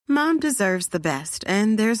Mom deserves the best,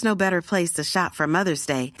 and there's no better place to shop for Mother's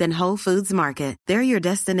Day than Whole Foods Market. They're your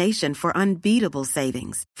destination for unbeatable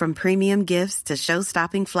savings, from premium gifts to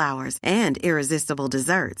show-stopping flowers and irresistible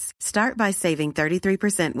desserts. Start by saving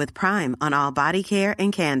 33% with Prime on all body care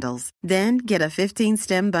and candles. Then get a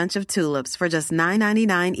 15-stem bunch of tulips for just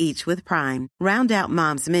 $9.99 each with Prime. Round out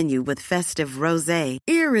Mom's menu with festive rosé,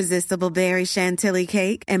 irresistible berry chantilly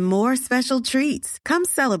cake, and more special treats. Come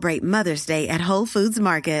celebrate Mother's Day at Whole Foods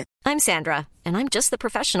Market. I'm Sandra, and I'm just the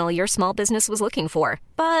professional your small business was looking for.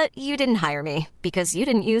 But you didn't hire me because you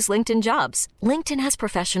didn't use LinkedIn Jobs. LinkedIn has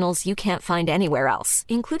professionals you can't find anywhere else,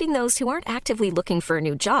 including those who aren't actively looking for a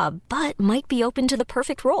new job, but might be open to the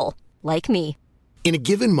perfect role, like me. In a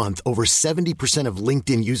given month, over 70% of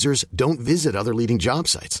LinkedIn users don't visit other leading job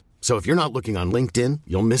sites. So if you're not looking on LinkedIn,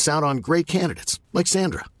 you'll miss out on great candidates, like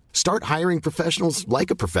Sandra. Start hiring professionals like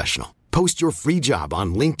a professional. Post your free job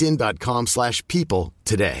on linkedin.com/people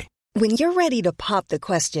today. When you're ready to pop the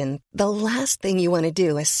question, the last thing you want to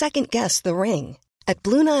do is second-guess the ring. At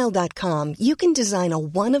BlueNile.com, you can design a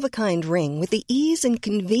one-of-a-kind ring with the ease and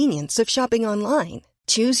convenience of shopping online.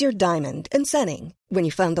 Choose your diamond and setting. When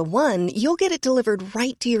you find the one, you'll get it delivered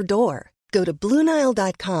right to your door. Go to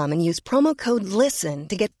BlueNile.com and use promo code LISTEN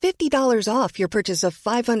to get $50 off your purchase of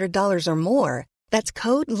 $500 or more. That's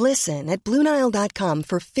code LISTEN at BlueNile.com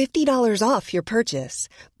for $50 off your purchase.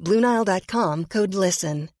 BlueNile.com, code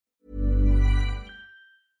LISTEN.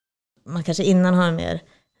 Man kanske innan har en mer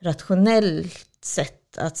rationellt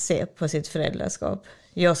sätt att se på sitt föräldraskap.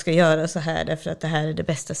 Jag ska göra så här därför att det här är det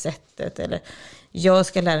bästa sättet. Eller jag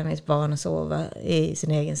ska lära mitt barn att sova i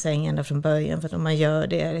sin egen säng ända från början. För att om man gör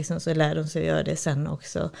det liksom, så lär de sig att göra det sen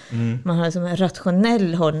också. Man har liksom en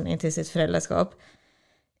rationell hållning till sitt föräldraskap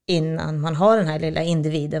innan man har den här lilla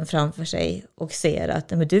individen framför sig och ser att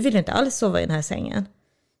men du vill inte alls sova i den här sängen.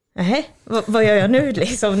 Nej, vad gör jag nu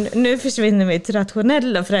liksom? Nu försvinner mitt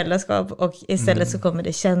rationella föräldraskap och istället så kommer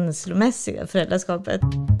det känslomässiga föräldraskapet.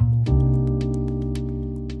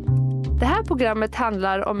 Det här programmet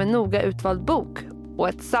handlar om en noga utvald bok och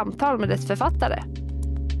ett samtal med dess författare.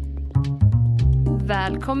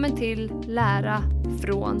 Välkommen till Lära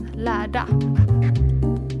från lärda.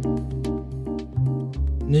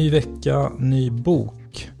 Ny vecka, ny bok.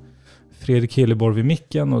 Fredrik Hilleborg vid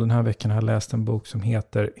micken, och den här veckan har jag läst en bok som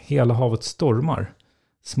heter Hela havet stormar.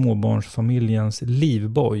 Småbarnsfamiljens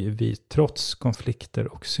livboj vid trots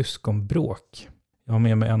konflikter och syskonbråk. Jag har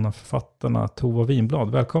med mig en av författarna, Tova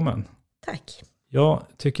Winblad. Välkommen. Tack. Jag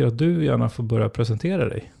tycker att du gärna får börja presentera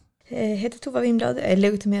dig. Jag heter Tova Winblad, är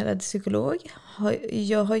legitimerad psykolog.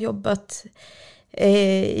 Jag har jobbat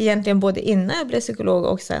egentligen både innan jag blev psykolog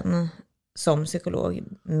och sen som psykolog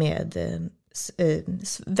med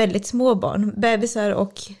väldigt små barn, bebisar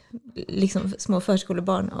och liksom små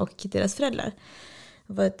förskolebarn och deras föräldrar.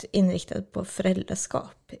 Jag har varit inriktad på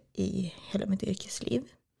föräldraskap i hela mitt yrkesliv.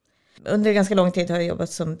 Under ganska lång tid har jag jobbat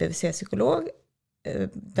som BVC-psykolog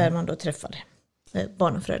där man då träffade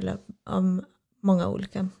barn och föräldrar av många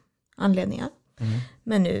olika anledningar.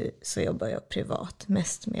 Men nu så jobbar jag privat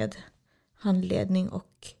mest med handledning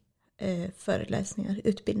och föreläsningar,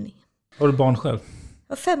 utbildning. Har du barn själv?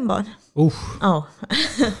 Jag har 5 barn. Ja.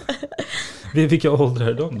 Vilka åldrar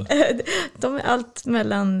är de då? De är allt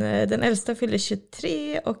mellan, den äldsta fyller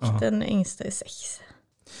 23 och den yngsta är 6.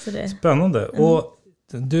 Så det, spännande. Och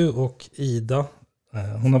du och Ida,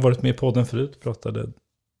 hon har varit med i podden förut, pratade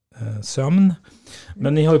sömn.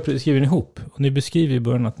 Men ni har ju skrivit ihop. Och ni beskriver i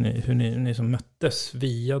början att hur ni som möttes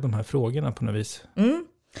via de här frågorna på något vis.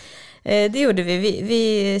 Det gjorde vi.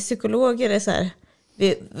 Vi psykologer är så här.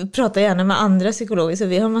 Vi pratar gärna med andra psykologer, så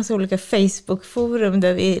vi har en massa olika Facebook-forum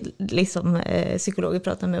där vi liksom psykologer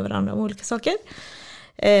pratar med varandra om olika saker.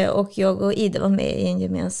 Och jag och Ida var med i en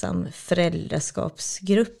gemensam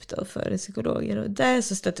föräldraskapsgrupp då för psykologer. Och där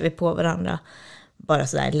så stötte vi på varandra, bara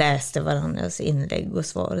så där läste varandras inlägg och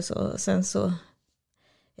svar och så. Sen så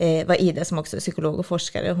var Ida, som också är psykolog och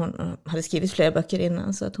forskare, hon hade skrivit flera böcker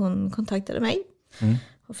innan, så att hon kontaktade mig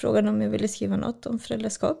och frågade om jag ville skriva något om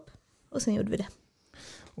föräldraskap. Och sen gjorde vi det.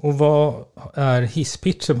 Och vad är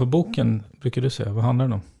hisspitchen på boken, brukar du säga? Vad handlar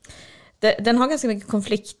den om? Den har ganska mycket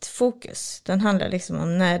konfliktfokus. Den handlar liksom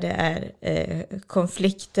om när det är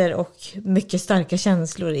konflikter och mycket starka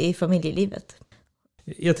känslor i familjelivet.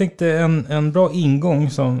 Jag tänkte en bra ingång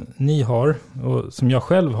som ni har, och som jag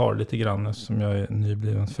själv har lite grann, som jag är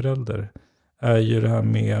nybliven förälder, är ju det här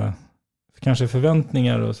med kanske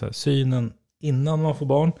förväntningar och så här, synen innan man får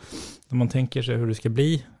barn. När man tänker sig hur det ska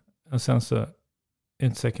bli, och sen så är det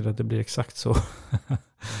inte säkert att det blir exakt så.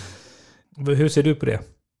 Hur ser du på det?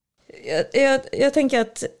 Jag tänker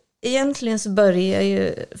att Egentligen så börjar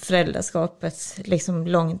ju föräldraskapet liksom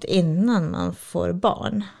långt innan man får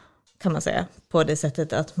barn, kan man säga. På det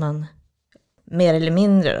sättet att man mer eller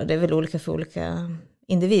mindre, då, det är väl olika för olika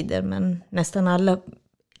individer, men nästan alla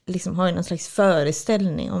liksom har ju någon slags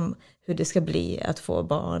föreställning om hur det ska bli att få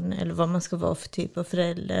barn eller vad man ska vara för typ av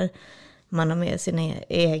förälder. Man har med sin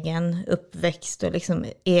egen uppväxt och liksom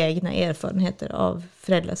egna erfarenheter av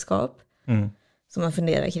föräldraskap som man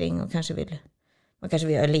funderar kring och kanske vill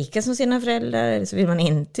göra lika som sina föräldrar, eller så vill man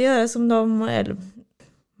inte göra som dem, eller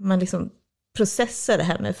man liksom processar det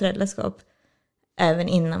här med föräldraskap även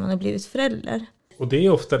innan man har blivit förälder. Och det är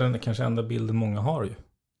ofta den kanske enda bilden många har ju.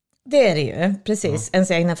 Det är det ju, precis. Ja.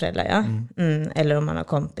 Ens egna föräldrar, ja. Eller om man har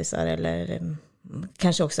kompisar, eller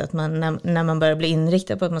kanske också att man, när man börjar bli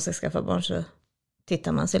inriktad på att man ska skaffa barn, så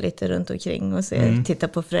tittar man sig lite runt omkring och tittar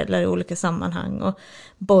på föräldrar i olika sammanhang och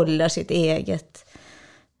bollar sitt eget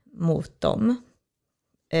mot dem.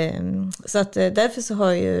 Så att därför så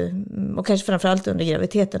har ju, och kanske framförallt under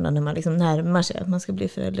graviditeten då, när man liksom närmar sig att man ska bli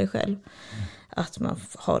förälder själv, att man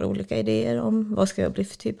har olika idéer om vad ska jag bli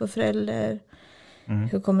för typ av förälder,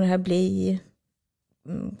 hur kommer det här bli,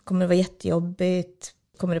 kommer det vara jättejobbigt,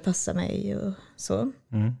 kommer det passa mig och så.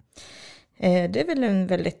 Det är väl en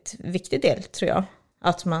väldigt viktig del, tror jag,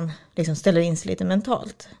 att man liksom ställer in sig lite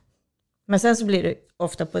mentalt. Men sen så blir det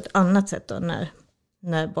ofta på ett annat sätt då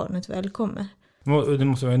när barnet väl kommer. Det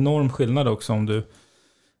måste vara en enorm skillnad också om du,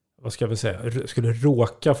 vad ska vi säga, skulle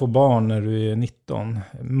råka få barn när du är 19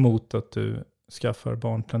 mot att du skaffar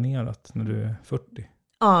barn planerat när du är 40.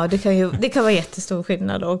 Ja, det kan vara jättestor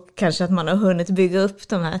skillnad, och kanske att man har hunnit bygga upp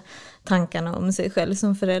de här tankarna om sig själv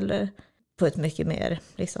som förälder på ett mycket mer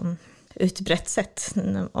liksom utbrett sätt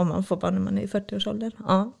om man får barn när man är i 40-årsåldern.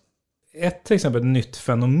 Ja. Ett till exempel nytt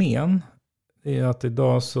fenomen är att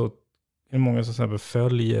idag så är det många som exempel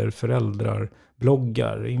följer föräldrar,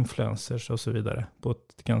 bloggar, influencers och så vidare på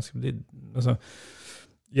ett ganska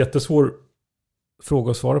jättesvår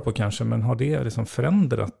fråga att svara på kanske, men har det liksom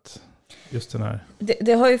förändrat just den här?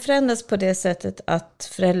 Det har ju förändrats på det sättet att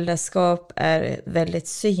föräldraskap är väldigt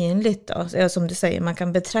synligt då. Som du säger, man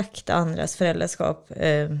kan betrakta andras föräldraskap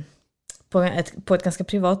på ett ganska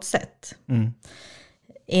privat sätt.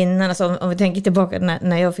 Innan, alltså om vi tänker tillbaka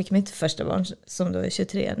när jag fick mitt första barn, som då är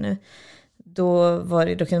 23 nu, då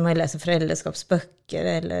kunde man läsa föräldraskapsböcker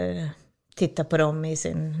eller titta på dem i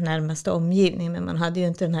sin närmaste omgivning, men man hade ju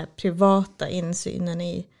inte den här privata insynen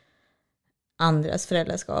i andras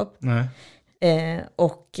föräldraskap. Nej.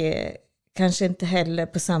 Kanske inte heller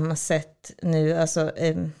på samma sätt nu, alltså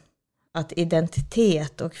att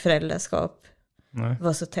identitet och föräldraskap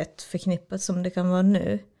var så tätt förknippat som det kan vara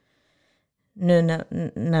nu. Nu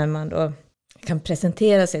när man då kan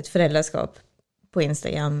presentera sitt föräldraskap på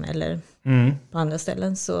Instagram eller på andra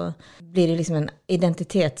ställen, så blir det liksom en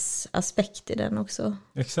identitetsaspekt i den också.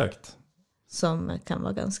 Exakt. Som kan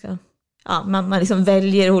vara ganska... Ja, man liksom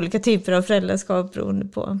väljer olika typer av föräldraskap beroende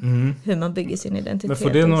på hur man bygger sin identitet. Men får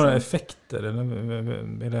det några effekter? Eller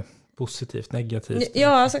är det positivt, negativt? Ja,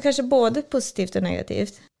 alltså kanske både positivt och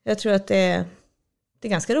negativt. Jag tror att det är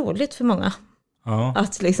ganska roligt för många. Ja.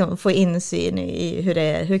 Att liksom få insyn i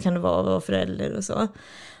hur kan det vara att vara förälder och så.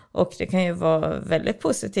 Och det kan ju vara väldigt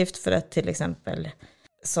positivt för att till exempel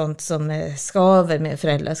sånt som skaver med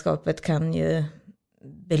föräldraskapet kan ju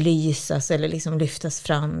belysas eller liksom lyftas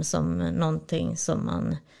fram som någonting som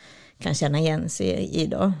man kan känna igen sig i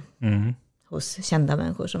då. Hos kända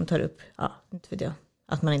människor som tar upp, inte vet jag,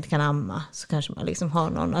 att man inte kan amma, så kanske man liksom har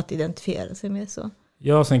någon att identifiera sig med så.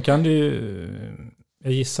 Ja, sen kan det ju,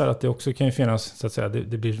 jag gissar att det också kan ju finnas, så att säga,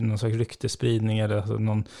 det blir någon slags ryktespridning eller alltså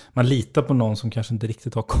man litar på någon som kanske inte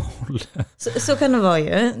riktigt har koll. Så kan det vara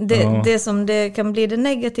ju. Det som det kan bli det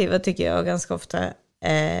negativa tycker jag ganska ofta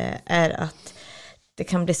är att det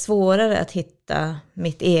kan bli svårare att hitta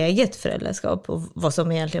mitt eget föräldraskap och vad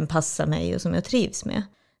som egentligen passar mig och som jag trivs med.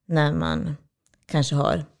 När man kanske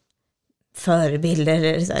har förebilder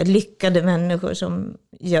eller så här lyckade människor som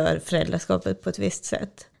gör föräldraskapet på ett visst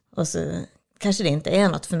sätt. Och så kanske det inte är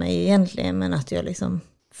något för mig egentligen, men att jag liksom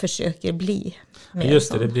försöker bli mer.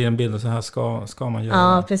 Just det blir en bild så här ska man göra.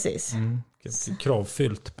 Ja, precis.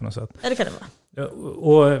 Kravfyllt på något sätt. Ja, det kan det vara. Ja,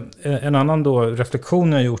 och en annan då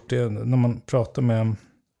reflektion jag har gjort är när man pratar med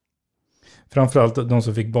framförallt de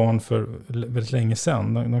som fick barn för väldigt länge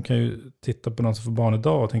sedan. De kan ju titta på någon som får barn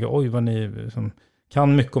idag och tänka oj vad ni liksom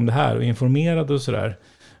kan mycket om det här och är informerade och sådär.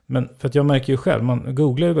 Men för att jag märker ju själv, man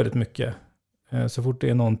googlar ju väldigt mycket. Så fort det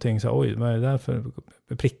är någonting så oj vad är det där för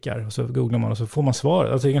prickar? Och så googlar man och så får man svar.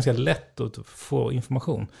 Alltså det är ganska lätt att få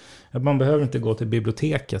information. Man behöver inte gå till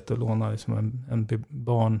biblioteket och låna liksom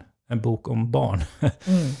en bok om barn.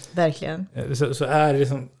 Verkligen. Så är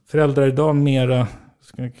liksom föräldrar idag mera,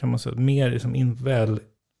 kan man säga, mer liksom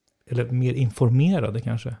eller mer informerade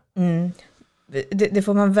kanske. Det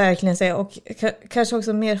får man verkligen säga, och kanske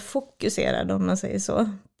också mer fokuserad, om man säger så,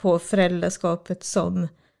 på föräldraskapet som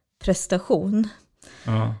prestation.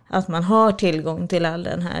 Ja. Att man har tillgång till all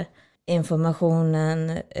den här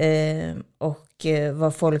informationen och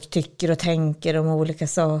vad folk tycker och tänker om olika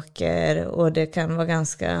saker, och det kan vara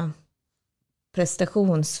ganska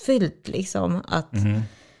prestationsfyllt liksom att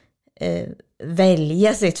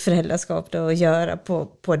välja sitt föräldraskap då och göra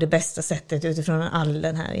på det bästa sättet utifrån all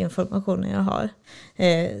den här informationen jag har.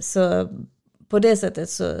 Så på det sättet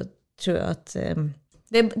så tror jag att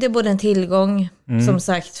det är både en tillgång, som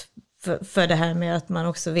sagt, för det här med att man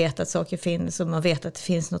också vet att saker finns, och man vet att det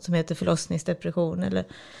finns något som heter förlossningsdepression eller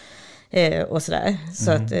och sådär.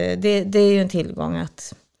 Så att det är ju en tillgång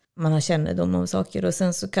att man har kännedom om saker, och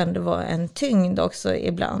sen så kan det vara en tyngd också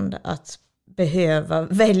ibland att behöva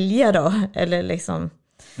välja då, eller liksom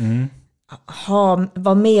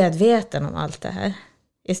vara medveten om allt det här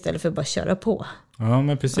istället för att bara köra på. Ja,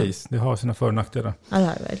 men precis. Det har sina för- och nackdelar. Ja, det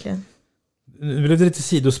har det verkligen. Nu blev det lite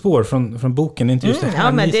sidospår från boken, inte just det här.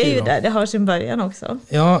 Ja, men det är ju där, det har sin början också.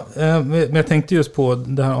 Ja, men jag tänkte just på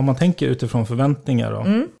det här, om man tänker utifrån förväntningar då.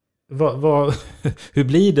 Hur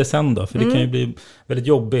blir det sen då? För det kan ju bli väldigt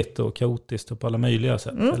jobbigt och kaotiskt och på alla möjliga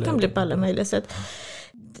sätt. Det kan bli på alla möjliga sätt.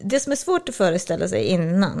 Det som är svårt att föreställa sig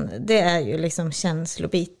innan, det är ju liksom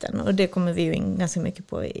känslobiten. Och det kommer vi ju in ganska mycket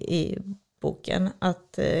på i boken.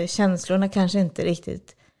 Att känslorna kanske inte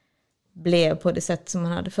riktigt blev på det sätt som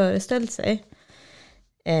man hade föreställt sig.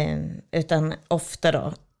 Utan ofta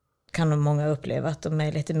då kan de många uppleva att de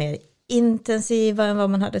är lite mer intensiva än vad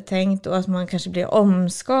man hade tänkt. Och att man kanske blir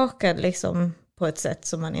omskakad liksom på ett sätt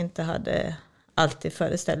som man inte hade alltid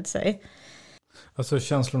föreställt sig. Alltså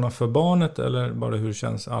känslorna för barnet, eller bara hur det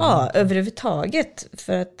känns allmänt? Ja, överhuvudtaget.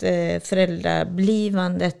 För att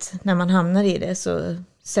föräldrablivandet, när man hamnar i det, så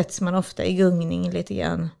sätts man ofta i gungning lite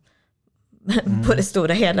grann på det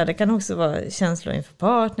stora hela. Det kan också vara känslor inför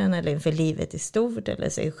partnern eller inför livet i stort eller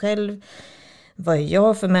sig själv. Vad är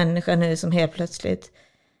jag för människa nu som helt plötsligt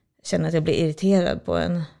känner att jag blir irriterad på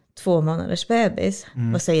en 2 månaders bebis?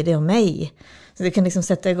 Vad säger det om mig? Så det kan liksom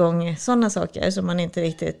sätta igång sådana saker som man inte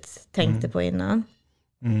riktigt tänkte på innan.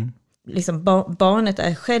 Liksom barnet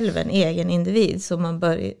är själv en egen individ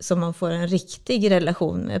som man får en riktig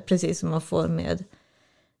relation med, precis som man får med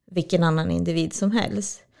vilken annan individ som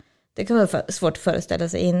helst. Det kan vara svårt att föreställa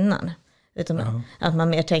sig innan. Utan att man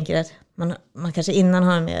mer tänker att man kanske innan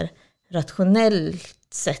har en mer rationellt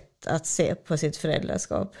sätt att se på sitt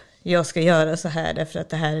föräldraskap. Jag ska göra så här därför att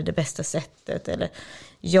det här är det bästa sättet. Eller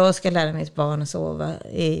jag ska lära mitt barn att sova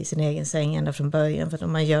i sin egen säng ända från början. För att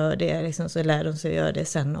om man gör det liksom, så lär de sig att göra det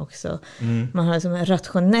sen också. Man har liksom en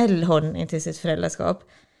rationell hållning till sitt föräldraskap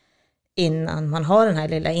innan man har den här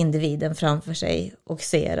lilla individen framför sig och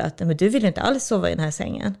ser att men du vill inte alls sova i den här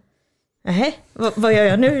sängen. Nej, vad gör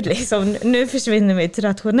jag nu liksom? Nu försvinner mitt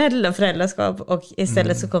rationella föräldraskap och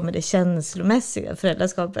istället så kommer det känslomässiga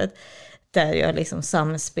föräldraskapet där jag liksom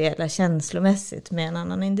samspelar känslomässigt med en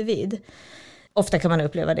annan individ. Ofta kan man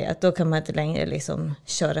uppleva det, att då kan man inte längre liksom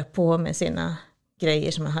köra på med sina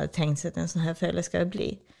grejer som man hade tänkt sig att en sån här förälder ska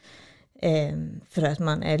bli. För att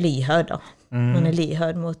man är lyhörd då. Man är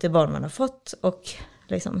lyhörd mot det barn man har fått och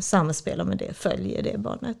liksom samspelar med det, följer det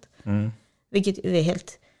barnet. Vilket är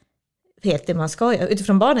helt det man ska göra.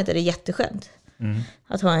 Utifrån barnet är det jätteskönt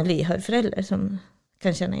att ha en lyhörd förälder som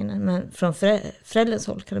kan känna in. Men från förälderns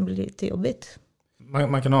håll kan det bli lite jobbigt.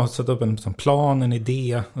 Man kan sätta upp en plan, en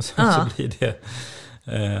idé och sen så blir det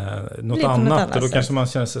något annat. Och då kanske man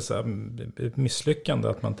känner sig så här, misslyckande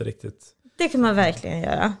att man inte riktigt... Det kan man verkligen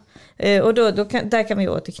göra. Och där kan vi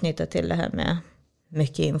återknyta till det här med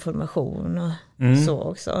mycket information och så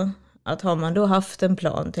också. Att har man då haft en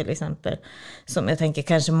plan till exempel, som jag tänker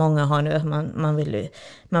kanske många har nu, att man vill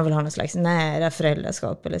ha någon slags nära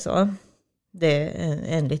föräldraskap eller så. Det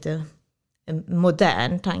är en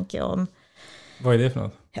modern tanke om. Vad är det för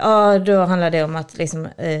något? Ja, då handlar det om att liksom,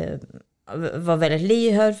 vara väldigt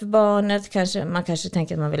lyhörd för barnet. Man kanske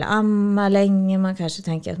tänker att man vill amma länge. Man kanske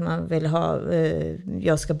tänker att man vill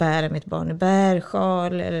jag ska bära mitt barn i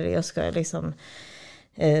bärsjal. Eller jag ska liksom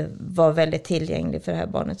vara väldigt tillgänglig för det här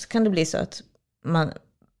barnet. Så kan det bli så att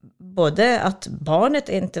både att barnet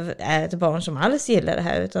inte är ett barn som alls gillar det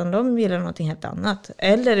här, utan de gillar någonting helt annat.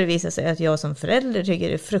 Eller det visar sig att jag som förälder tycker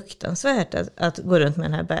det är fruktansvärt att gå runt med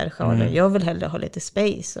den här bärsjalen. Jag vill hellre ha lite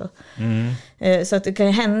space. Så att det kan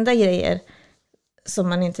hända grejer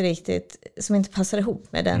som inte passar ihop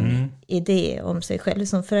med den idé om sig själv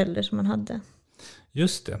som förälder som man hade.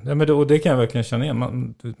 Just det. Ja, men och det kan jag verkligen känna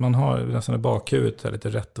igen. Man har nästan i bakhuvudet lite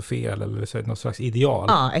rätt och fel eller så, något slags ideal.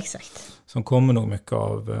 Ja, exakt. Som kommer nog mycket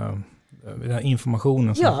av den här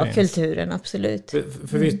informationen som finns. Ja, kulturen, absolut.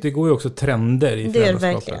 För visst, det går ju också trender i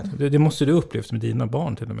föräldraskapet. Det verkligen. Det måste du upplevt med dina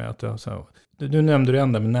barn till och med. Att du nämnde det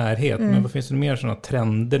ända med närhet, men vad finns det mer sådana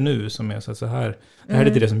trender nu som är så här? Det här är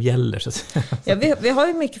inte det som gäller. Så att säga. Ja, vi har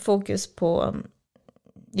ju mycket fokus på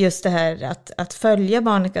just det här att följa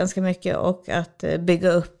barnet ganska mycket och att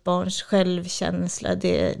bygga upp barns självkänsla.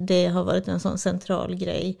 Det har varit en sån central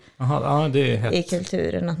grej. Aha, det är i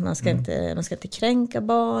kulturen. Att man ska inte kränka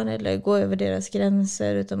barn eller gå över deras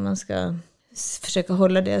gränser, utan man ska försöka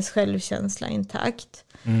hålla deras självkänsla intakt.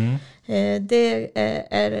 Det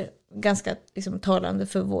är ganska liksom talande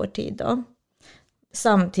för vår tid då.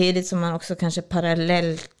 Samtidigt som man också kanske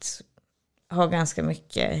parallellt har ganska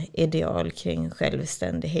mycket ideal kring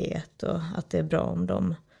självständighet och att det är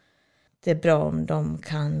bra om de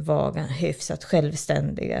kan vara hyfsat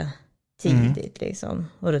självständiga tidigt liksom.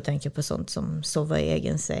 Och då tänker jag på sånt som sova i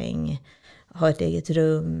egen säng, ha ett eget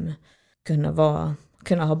rum,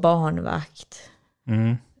 kunna ha barnvakt,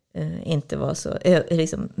 inte vara så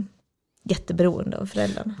liksom jätteberoende av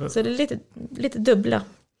föräldrarna. Så det är lite dubbla.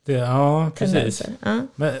 Ja, precis. Ja.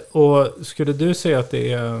 Men, och skulle du säga att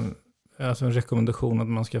det är alltså en rekommendation att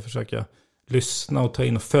man ska försöka lyssna och ta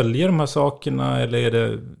in och följa de här sakerna, eller är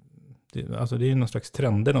det är ju någon slags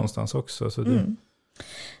trender någonstans också. Så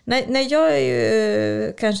Nej, jag är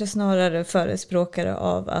ju kanske snarare förespråkare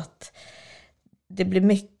av att det blir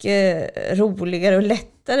mycket roligare och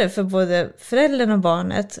lättare för både föräldern och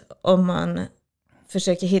barnet om man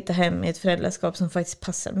försöker hitta hem i ett föräldraskap som faktiskt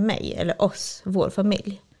passar mig eller oss, vår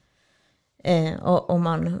familj. Och om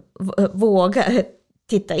man vågar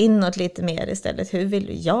titta inåt lite mer istället. Hur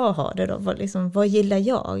vill jag ha det då? Vad gillar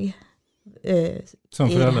jag som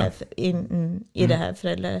förälder? I det här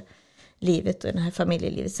föräldralivet och det här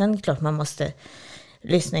familjelivet. Sen klart man måste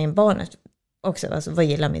lyssna in barnet också. Alltså, vad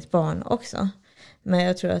gillar mitt barn också? Men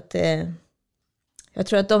jag tror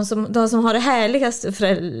att de som har det härligaste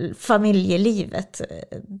familjelivet,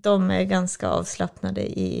 de är ganska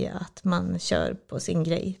avslappnade i att man kör på sin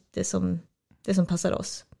grej. Det som passar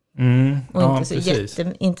oss. Och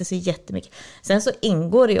inte så jättemycket. Sen så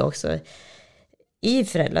ingår det ju också i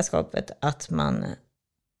föräldraskapet att man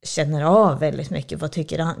känner av väldigt mycket.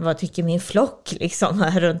 Vad tycker min flock liksom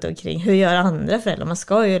här runt omkring? Hur gör andra föräldrar? Man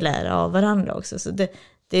ska ju lära av varandra också. Så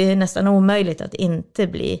det är nästan omöjligt att inte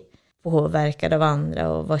bli påverkad av andra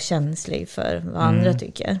och vara känslig för vad andra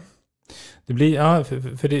tycker. Det blir,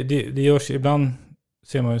 för det görs ibland,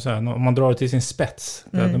 ser man ju så här, om man drar det till sin spets.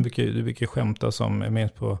 Du brukar skämta som är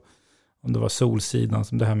med på, om det var Solsidan,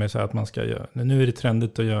 som det här med så här att man ska göra, nu är det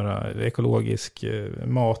trendigt att göra ekologisk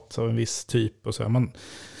mat av en viss typ och så här.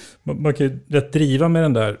 Man kan ju rätt driva med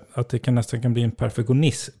den där, att det nästan kan bli en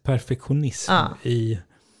perfektionism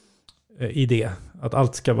i det. Att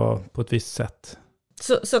allt ska vara på ett visst sätt.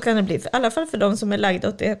 Så kan det bli, i alla fall för de som är lagda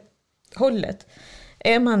åt det hållet.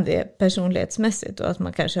 Är man det personlighetsmässigt och att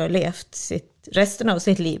man kanske har levt resten av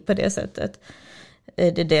sitt liv på det sättet.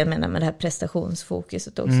 Det är det jag menar med det här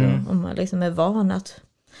prestationsfokuset också. Om man liksom är van att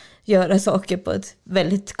göra saker på ett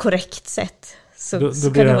väldigt korrekt sätt. Så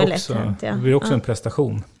kan det vara lätt. Det blir också en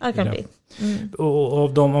prestation. Ja, det kan bli.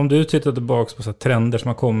 Och om du tittar tillbaka på så trender som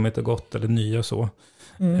har kommit och gått eller nya så.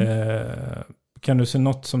 Kan du se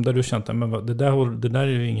något som där du känt att det där är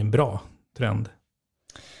ju ingen bra trend?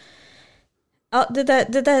 Ja,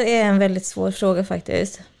 det där är en väldigt svår fråga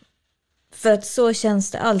faktiskt. För att så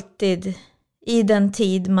känns det alltid, i den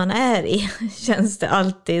tid man är i, känns det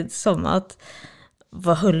alltid som att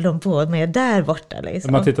vad höll de på med där borta? Liksom.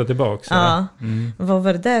 Om man tittar tillbaka. Ja, vad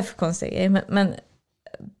var det där för konstiga grejer? Men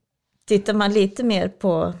tittar man lite mer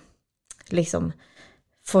på liksom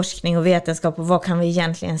forskning och vetenskap och vad kan vi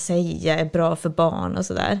egentligen säga är bra för barn och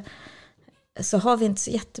sådär, så har vi inte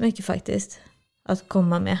så jättemycket faktiskt att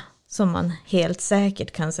komma med som man helt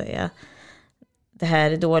säkert kan säga det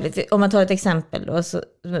här är dåligt. Om man tar ett exempel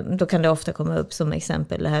då kan det ofta komma upp som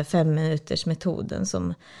exempel det här 5 minuters metoden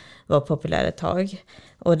som var populär ett tag,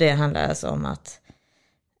 och det handlar alltså om att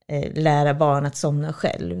lära barn att somna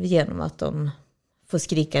själv genom att de får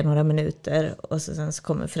skrika några minuter och sen så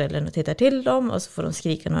kommer föräldrarna och tittar till dem och så får de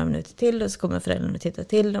skrika några minuter till och så kommer föräldrarna och tittar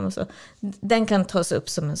till dem och så. Den kan tas upp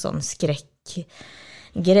som en sån skräckgrej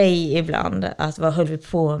ibland, att vad höll vi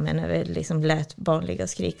på med när vi liksom lät barn ligga och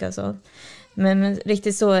skrika så. Men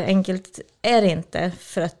riktigt så enkelt är det inte,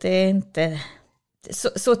 för att det är inte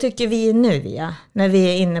så tycker vi nu, ja, när vi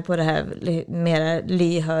är inne på det här mera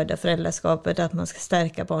lyhörda föräldraskapet, att man ska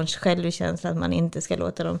stärka barns självkänsla, att man inte ska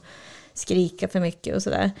låta dem skrika för mycket och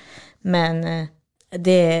sådär. Men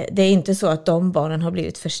det är inte så att de barnen har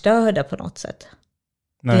blivit förstörda på något sätt.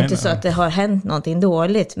 Det är inte så att det har hänt någonting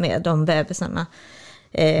dåligt med de bebisarna.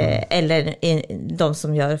 Eller de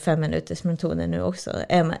som gör 5-minutersmetoden nu också.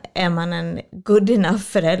 Är man en good enough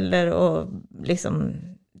förälder och liksom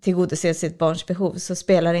tillgodoser sitt barns behov, så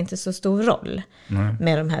spelar det inte så stor roll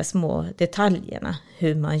med de här små detaljerna,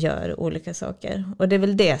 hur man gör olika saker. Och det är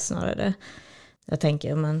väl det snarare. Jag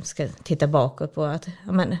tänker om man ska titta bakåt på att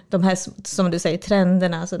de här, som du säger,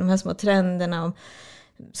 trenderna, alltså de här små trenderna, om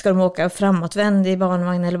ska de åka framåtvänd i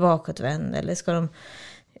barnvagn eller bakåtvänd, eller ska de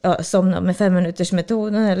somna med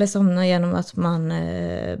 5-minutersmetoden eller somna genom att man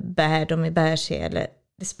bär dem i bärsele.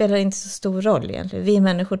 Det spelar inte så stor roll egentligen. Vi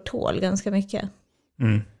människor tål ganska mycket.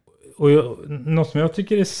 Och något som jag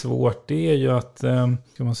tycker är svårt, det är ju att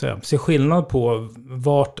ska man säga, se skillnad på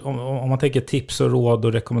vart, om man tänker tips och råd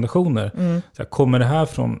och rekommendationer. Så här, kommer det här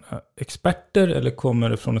från experter eller kommer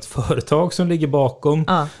det från ett företag som ligger bakom?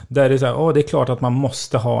 Där det är så här, det är klart att man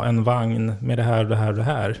måste ha en vagn med det här och det här och det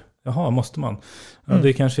här. Jaha, måste man? Ja,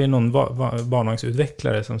 det kanske är någon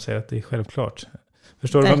barnvagnsutvecklare som säger att det är självklart.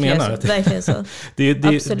 Förstår du vad jag menar? Verkligen så. Det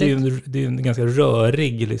är en ganska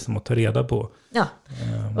rörig liksom att ta reda på. Ja,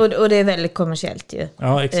 och det är väldigt kommersiellt ju.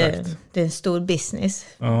 Ja, exakt. Det är en stor business.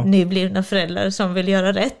 Nyblivna föräldrar som vill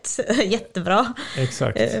göra rätt. Jättebra.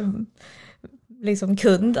 Exakt. Liksom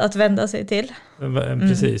kund att vända sig till.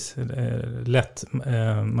 Precis. Lätt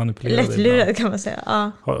manipulerad. Lättlurad kan man säga.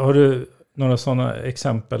 Ja. Har du några sådana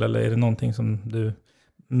exempel, eller är det någonting som du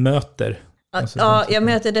möter? Jag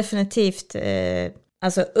möter definitivt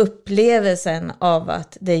alltså upplevelsen av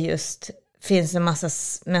att det just finns en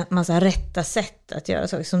massa rätta sätt att göra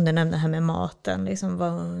saker, som du nämnde här med maten. Liksom,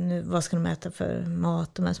 vad ska de äta för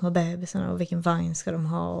mat, de här små bebisarna, och vilken vagn ska de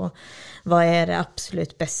ha, och vad är det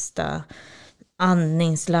absolut bästa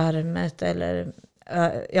andningslarmet, eller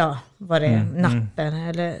vad det är, nappen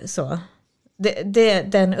eller så.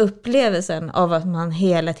 Den upplevelsen av att man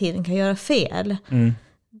hela tiden kan göra fel,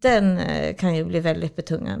 den kan ju bli väldigt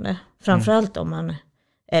betungande. Framförallt om man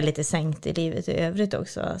är lite sänkt i livet i övrigt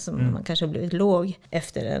också. Alltså man kanske har blivit låg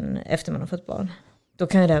efter man har fått barn. Då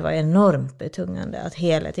kan ju det vara enormt betungande att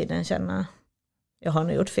hela tiden känna, jag har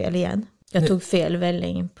nog gjort fel igen. Jag tog fel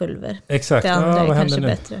vällingpulver. Exakt. Det andra är kanske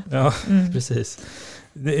bättre. Ja, precis.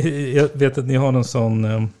 Jag vet att ni har någon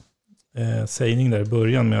sån sägning där i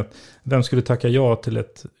början med att vem skulle tacka ja till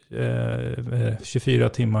ett 24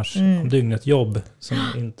 timmars om dygnet jobb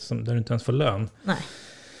där du inte ens får lön.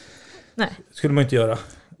 Nej. Skulle man inte göra.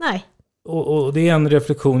 Nej. Och det är en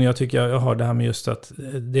reflektion jag tycker jag har, det här med just att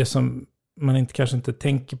det som man kanske inte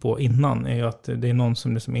tänker på innan är ju att det är någon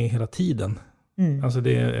som liksom är hela tiden. Alltså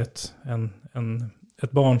det är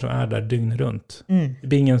ett barn som är där dygn runt. Det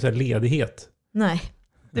blir ingen så här ledighet. Nej.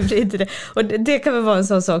 Det blir inte det. Och det kan väl vara en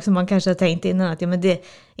sån sak som man kanske har tänkt innan, att men det är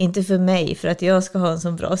inte för mig, för att jag ska ha en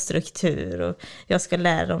sån bra struktur och jag ska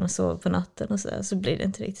lära dem att sova på natten och så blir det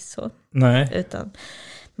inte riktigt så. Nej. Utan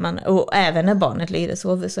och även när barnet ligger och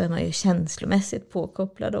sover så är man ju känslomässigt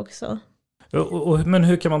påkopplad också. Men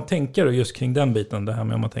hur kan man tänka då just kring den biten, det här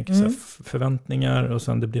med om man tänker så här förväntningar och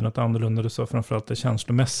sen det blir något annorlunda, så framförallt det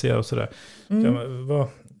känslomässiga och sådär.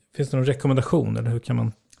 Finns det någon rekommendation, eller hur kan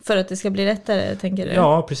man? För att det ska bli lättare, tänker du?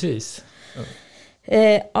 Ja, precis.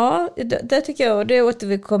 Det tycker jag, och det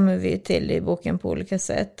återkommer vi till i boken på olika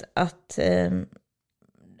sätt, att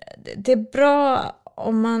det är bra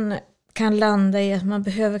om man kan landa i att man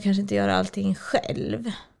behöver kanske inte göra allting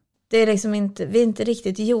själv. Det är liksom inte, vi är inte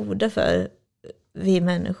riktigt gjorda för, vi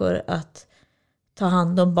människor, att ta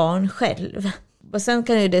hand om barn själv. Och sen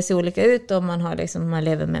kan ju det se olika ut om man har man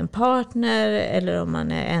lever med en partner eller om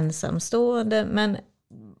man är ensamstående, men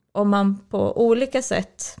om man på olika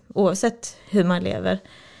sätt, oavsett hur man lever,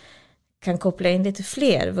 kan koppla in lite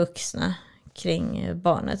fler vuxna kring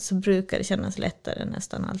barnet, så brukar det kännas lättare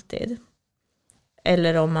nästan alltid.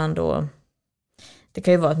 Eller om man då, det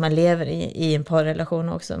kan ju vara att man lever i en parrelation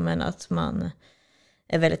också, men att man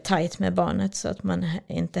är väldigt tajt med barnet så att man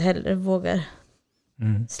inte heller vågar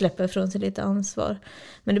släppa ifrån sig lite ansvar.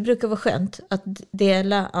 Men det brukar vara skönt att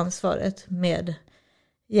dela ansvaret med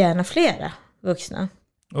gärna flera vuxna.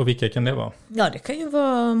 Och vilka kan det vara? Ja, det kan ju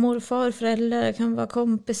vara morfar, föräldrar, det kan vara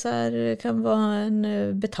kompisar, det kan vara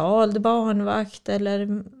en betald barnvakt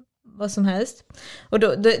eller vad som helst. Och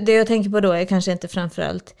då, det jag tänker på då är kanske inte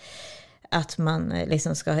framförallt att man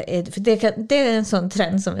ska, för det är en sån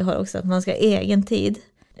trend som vi har också, att man ska ha egen tid.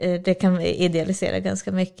 Det kan vi idealisera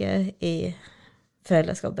ganska mycket i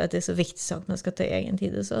föräldraskapet, att det är så viktigt sak, man ska ta egen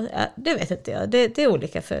tid och så. Ja, det vet inte jag, det är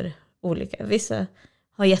olika för olika. Vissa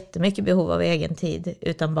har jättemycket behov av egen tid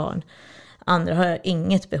utan barn. Andra har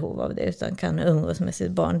inget behov av det utan kan umgås med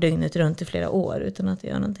sitt barn dygnet runt i flera år utan att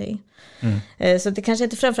göra någonting. Så det kanske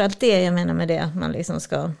inte framförallt det jag menar med det, att man liksom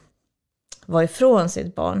ska vara ifrån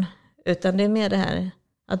sitt barn. Utan det är mer det här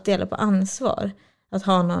att dela på ansvar. Att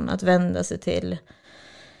ha någon att vända sig till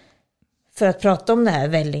för att prata om det här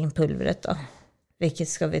vällingpulvret då. Vilket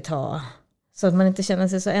ska vi ta? Så att man inte känner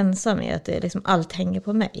sig så ensam i att det liksom allt hänger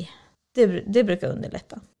på mig. Det brukar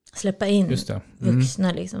underlätta. Släppa in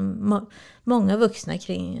vuxna, liksom, många vuxna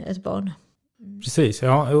kring ett barn. Precis,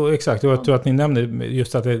 ja exakt. Och jag tror att ni nämnde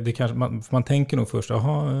just att det kanske, man tänker nog först,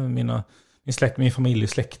 min familj är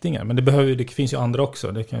släktingar. Men det finns ju andra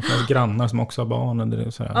också. Det kan finnas grannar som också har barn eller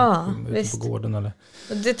sådär, ute på gården. Eller.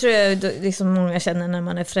 Det tror jag liksom många känner när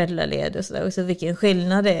man är föräldraledig och sådär. Så vilken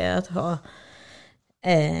skillnad det är att ha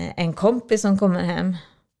en kompis som kommer hem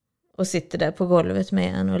och sitter där på golvet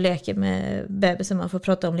med en och leker med bebisen. Man får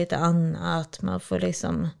prata om lite annat. Man får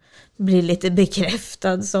liksom bli lite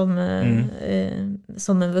bekräftad som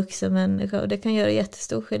en vuxen människa. Och det kan göra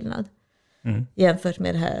jättestor skillnad. Jämfört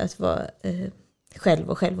med det här att vara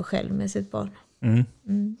själv med sitt barn.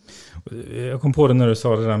 Jag kom på det när du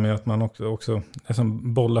sa det där med att man också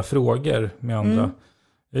liksom bollar frågor med andra.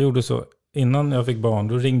 Jag gjorde så innan jag fick barn,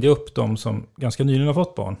 då ringde jag upp dem som ganska nyligen har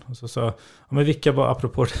fått barn. Och så sa jag, men vilka var,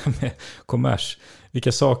 apropå det här med kommers,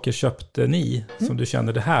 vilka saker köpte ni som du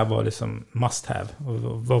kände det här var liksom must have?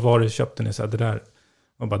 Och vad var det köpte ni? Så här, det där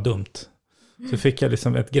var bara dumt. Så fick jag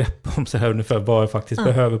liksom ett grepp om så här ungefär vad jag faktiskt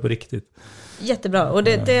behöver på riktigt. Jättebra, och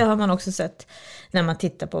det har man också sett när man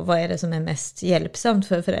tittar på vad är det som är mest hjälpsamt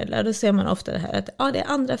för föräldrar. Då ser man ofta det här att det är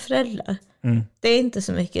andra föräldrar. Det är inte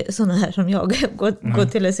så mycket sådana här som jag går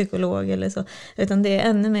till en psykolog eller så. Utan det är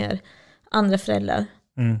ännu mer andra föräldrar.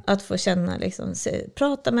 Att få känna, liksom,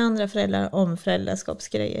 prata med andra föräldrar om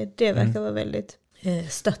föräldraskapsgrejer. Det verkar vara väldigt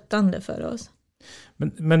stöttande för oss.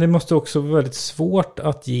 Men det måste också vara väldigt svårt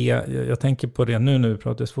att ge, jag tänker på det nu när vi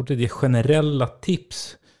pratar, det är svårt att ge generella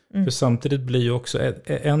tips. För samtidigt blir ju också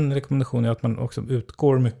en rekommendation är att man också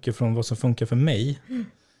utgår mycket från vad som funkar för mig.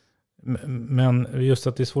 Men just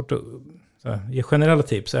att det är svårt att ge generella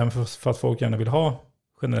tips, även för att folk gärna vill ha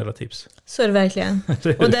generella tips. Så är det verkligen.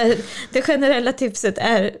 Och det generella tipset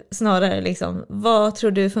är snarare liksom, vad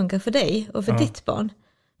tror du funkar för dig och för ditt barn?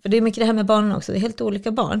 För det är mycket det här med barnen också, det är helt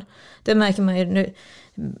olika barn. Det märker man ju nu,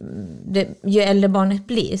 ju äldre barnet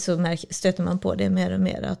blir så stöter man på det mer och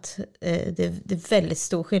mer att det är väldigt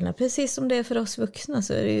stor skillnad. Precis som det är för oss vuxna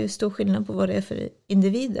så är det ju stor skillnad på vad det är för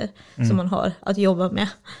individer som man har att jobba med.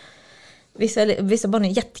 Vissa barn är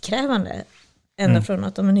jättekrävande ända från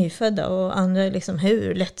att de är nyfödda och andra är liksom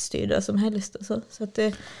hur lättstyrda som helst.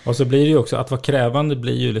 Och så blir det ju också, att vara krävande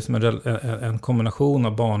blir ju liksom en kombination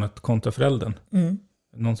av barnet kontra föräldern.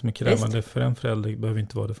 Någon som är krävande för en förälder behöver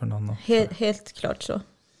inte vara det för en annan. Helt klart så.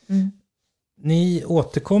 Ni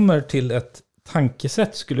återkommer till ett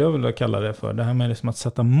tankesätt skulle jag vilja kalla det för. Det här med liksom att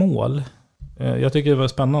sätta mål. Jag tycker det var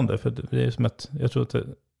spännande för det är som jag tror att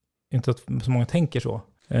inte att så många tänker så.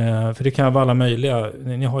 För det kan vara alla möjliga.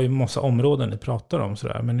 Ni har ju massa områden ni pratar om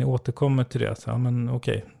sådär. Men ni återkommer till det. Så, men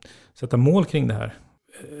okej, sätta mål kring det här.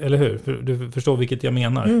 Eller hur? För du förstår vilket jag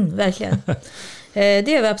menar. Verkligen. Det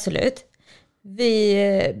gör vi absolut.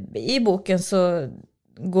 I boken så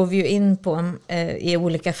går vi ju in på i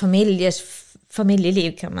olika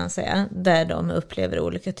familjeliv kan man säga. Där de upplever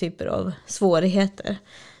olika typer av svårigheter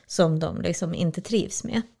som de liksom inte trivs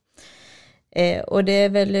med. Och det är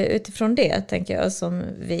väl utifrån det, tänker jag, som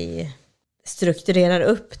vi strukturerar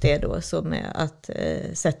upp det då, så med att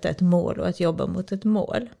sätta ett mål och att jobba mot ett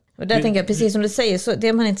mål. Och där tänker jag, precis som du säger, så det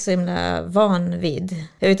är man inte så himla van vid.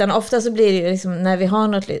 Utan ofta så blir det ju liksom, när vi har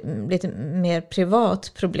något lite mer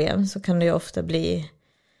privat problem så kan det ju ofta bli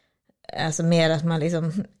alltså mer att man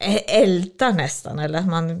liksom ältar nästan, eller att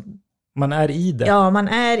man är i det. Ja, man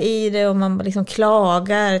är i det och man liksom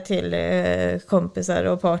klagar till kompisar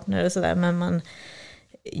och partner och sådär. Men man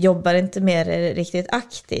jobbar inte mer riktigt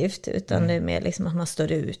aktivt, utan det är mer liksom att man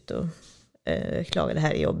står ut och klagar, det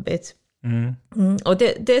här är jobbigt. Och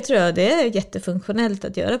det tror jag det är jättefunktionellt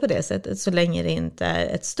att göra på det sättet, så länge det inte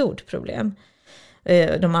är ett stort problem.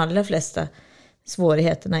 De allra flesta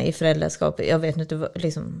svårigheterna i föräldraskap, jag vet inte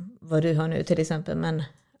liksom, vad du har nu till exempel, men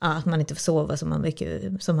att man inte får sova så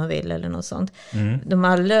mycket som man vill eller något sånt. De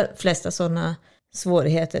allra flesta sådana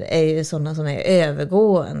svårigheter är ju sådana som är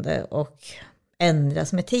övergående och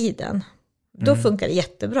ändras med tiden. Då funkar det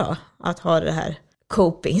jättebra att ha det här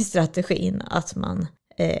coping-strategin, att man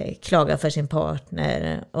klagar för sin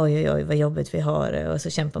partner, oj vad jobbigt vi har, och så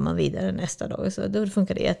kämpar man vidare nästa dag, så då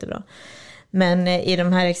funkar det jättebra. Men i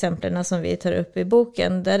de här exemplen som vi tar upp i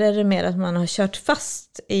boken, där är det mer att man har kört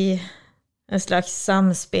fast i en slags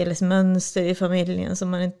samspelsmönster i familjen som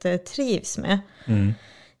man inte trivs med.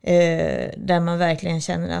 Där man verkligen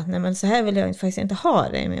känner att nej, men så här vill jag faktiskt inte ha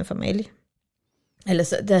det i min familj. Eller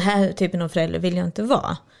så, den här typen av förälder vill jag inte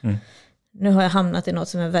vara. Nu har jag hamnat i något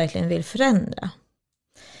som jag verkligen vill förändra.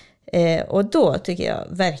 Och då tycker jag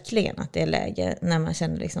verkligen att det är läge när man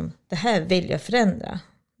känner liksom, det här vill jag förändra.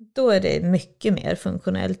 Då är det mycket mer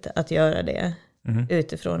funktionellt att göra det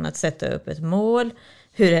utifrån att sätta upp ett mål.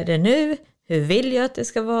 Hur är det nu? Hur vill jag att det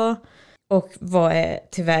ska vara? Och vad är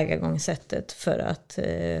tillvägagångssättet för att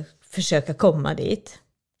försöka komma dit?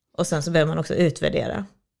 Och sen så behöver man också utvärdera.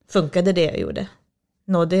 Funkade det jag gjorde?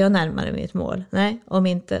 Nådde jag närmare mitt mål? Nej, om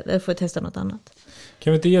inte, då får jag testa något annat.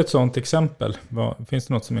 Kan vi inte ge ett sådant exempel? Finns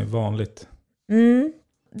det något som är vanligt?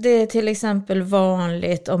 Det är till exempel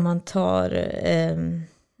vanligt om man tar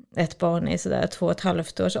ett barn i sådär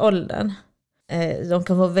 2,5 års åldern. De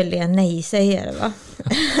kan vara väldiga nej-sägare, va?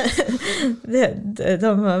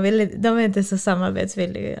 de är inte så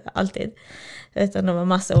samarbetsvilliga alltid. Utan de har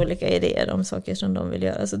massa olika idéer om saker som de vill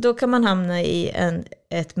göra. Så då kan man hamna i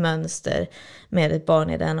ett mönster med ett barn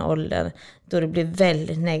i den åldern. Då det blir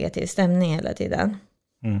väldigt negativ stämning hela tiden.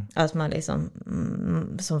 Att man liksom,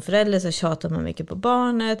 som förälder så tjatar man mycket på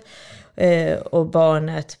barnet. Och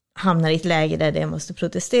barnet hamnar i ett läge där det måste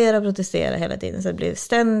protestera hela tiden. Så det blir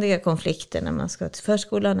ständiga konflikter när man ska till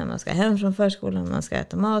förskolan, när man ska hem från förskolan, när man ska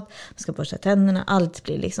äta mat, man ska borsta tänderna. Allt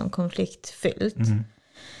blir liksom konfliktfyllt.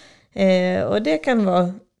 Och det kan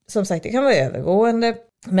vara, som sagt, det kan vara övergående.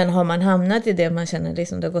 Men har man hamnat i det man känner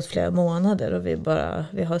liksom det har gått flera månader och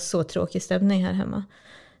vi har så tråkig stämning här hemma.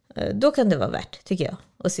 Då kan det vara värt, tycker jag,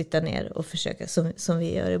 att sitta ner och försöka, som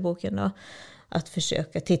vi gör i boken då, att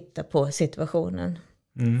försöka titta på situationen.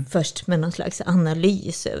 Först med någon slags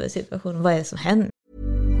analys över situationen. Vad är det som händer?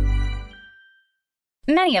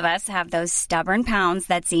 Many of us have those stubborn pounds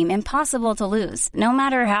that seem impossible to lose, no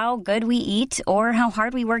matter how good we eat or how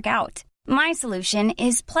hard we work out. My solution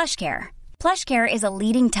is PlushCare. PlushCare is a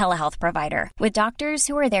leading telehealth provider with doctors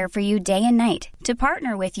who are there for you day and night to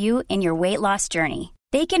partner with you in your weight loss journey.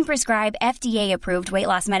 They can prescribe FDA-approved weight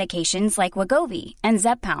loss medications like Wegovy and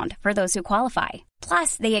Zepbound for those who qualify.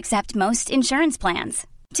 Plus, they accept most insurance plans.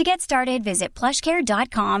 To get started, visit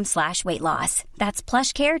plushcare.com/weightloss. That's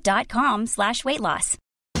plushcare.com/weightloss.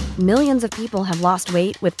 Millions of people have lost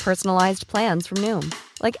weight with personalized plans from Noom.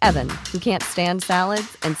 Like Evan, who can't stand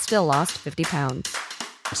salads and still lost 50 pounds.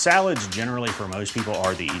 Salads generally for most people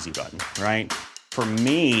are the easy button, right? For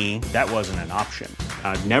me, that wasn't an option.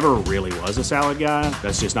 I never really was a salad guy.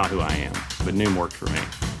 That's just not who I am. But Noom worked for me.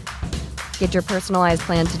 Get your personalized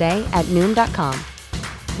plan today at Noom.com.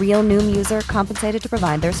 Real Noom user compensated to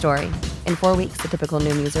provide their story. In 4 weeks, the typical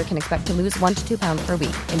Noom user can expect to lose 1 to 2 pounds per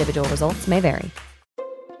week. Individual results may vary.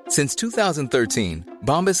 Since 2013,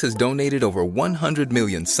 Bombas has donated over 100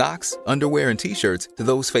 million socks, underwear, and T-shirts to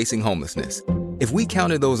those facing homelessness. If we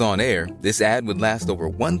counted those on air, this ad would last over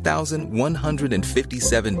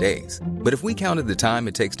 1,157 days. But if we counted the time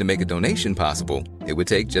it takes to make a donation possible, it would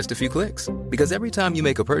take just a few clicks. Because every time you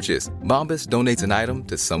make a purchase, Bombas donates an item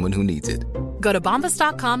to someone who needs it. Go to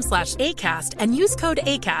bombas.com/ACAST and use code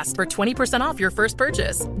ACAST for 20% off your first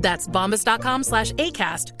purchase. That's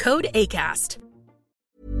bombas.com/ACAST, code ACAST.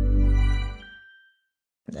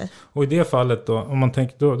 Och i det fallet då, om man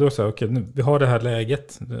tänker då så här, okej, vi har det här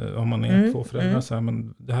läget, om man är 2 föräldrar så här,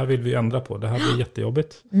 men det här vill vi ändra på, det här blir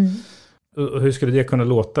jättejobbigt. Och hur skulle det kunna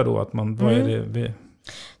låta då, att man, vad är det vi...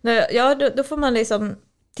 Ja, då får man liksom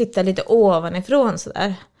titta lite ovanifrån så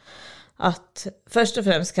där. Att först och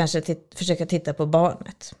främst kanske försöka titta på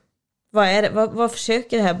barnet. Vad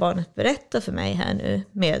försöker det här barnet berätta för mig här nu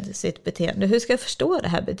med sitt beteende? Hur ska jag förstå det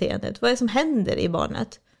här beteendet? Vad är det som händer i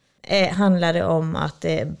barnet? Handlar det om att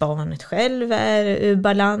barnet själv är ur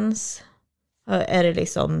balans?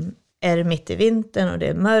 Är det mitt i vintern och det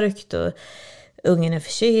är mörkt och ungen är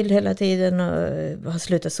förkyld hela tiden och har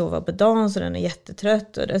slutat sova på dagen så den är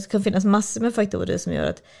jättetrött? Och det kan finnas massor med faktorer som gör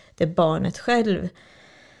att det är barnet själv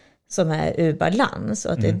som är ur balans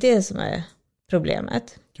och att det är det som är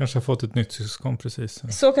problemet. Kanske har fått ett nytt syskon, precis.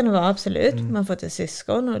 Så kan det vara, absolut. Man har fått ett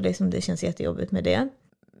syskon och liksom det känns jättejobbigt med det.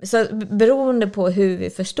 Så beroende på hur vi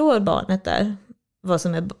förstår barnet där, vad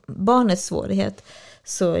som är barnets svårighet,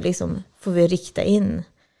 så liksom får vi rikta in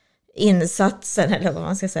insatsen, eller vad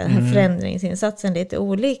man ska säga, den här förändringsinsatsen lite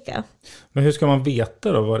olika. Men hur ska man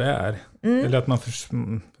veta då vad det är? Eller att man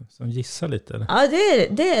gissar lite? Eller? Ja,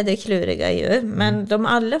 det är det kluriga ju. Men de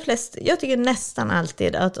allra flesta, jag tycker nästan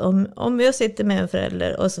alltid att om jag sitter med en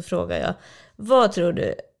förälder och så frågar jag, vad tror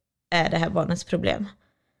du är det här barnets problem?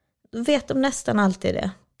 Då vet de nästan alltid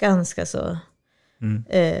det. Ganska så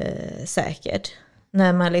säkert.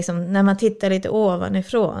 När man tittar lite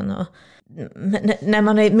ovanifrån och när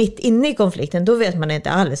man är mitt inne i konflikten, då vet man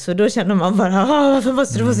inte alls. För då känner man bara, varför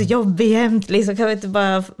måste det vara så jobbigt jämt? Liksom, kan vi inte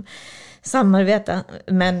bara samarbeta?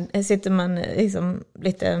 Men sitter man liksom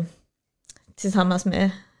lite tillsammans med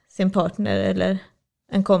sin partner eller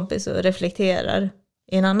en kompis och reflekterar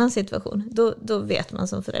i en annan situation, då vet man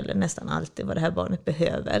som förälder nästan alltid vad det här barnet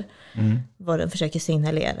behöver. Vad den försöker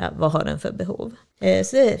signalera, vad har den för behov.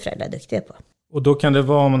 Så det är föräldrar duktiga på. Och då kan det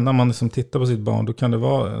vara, när man liksom tittar på sitt barn, då kan det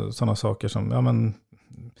vara sådana saker som,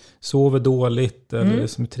 sover dåligt, eller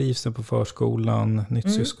liksom trivs på förskolan,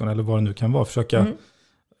 nytt syskon, eller vad det nu kan vara. Försöka,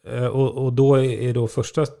 och då är då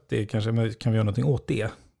första steg kanske, kan vi göra någonting åt det?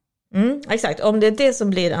 Exakt, om det är det som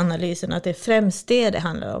blir analysen, att det är främst det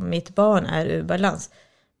handlar om. Mitt barn är ur balans.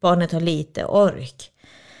 Barnet har lite ork.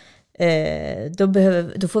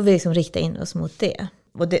 Då får vi liksom rikta in oss mot det.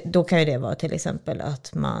 Och då kan ju det vara till exempel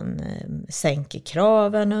att man sänker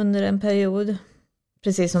kraven under en period.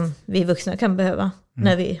 Precis som vi vuxna kan behöva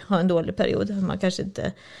när vi har en dålig period. Man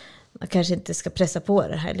kanske inte ska pressa på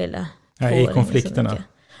det här lilla. I konflikterna.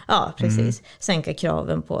 Ja, precis. Sänka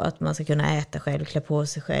kraven på att man ska kunna äta själv, klä på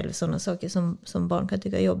sig själv. Sådana saker som barn kan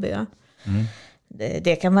tycka är jobbiga.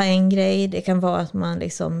 Det kan vara en grej. Det kan vara att man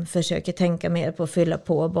liksom försöker tänka mer på att fylla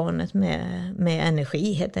på barnet med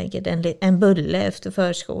energi helt enkelt. En bulle efter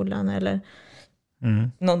förskolan eller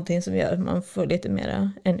någonting som gör att man får lite mer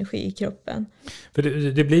energi i kroppen. För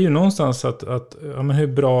det blir ju någonstans att hur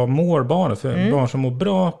bra mår barnet? För barn som mår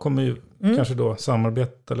bra kommer ju kanske då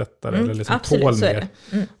samarbeta lättare eller liksom tål mer.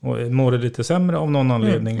 Och mår det lite sämre av någon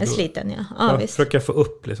anledning. Är sliten, ja. Visst. Försöka få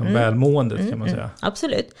upp liksom välmåendet kan man säga.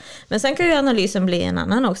 Absolut. Men sen kan ju analysen bli en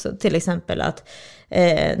annan också. Till exempel att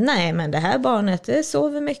nej, men det här barnet det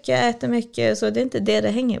sover mycket, äter mycket. Så det är inte det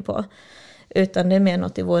hänger på. Utan det är mer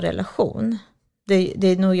något i vår relation. Det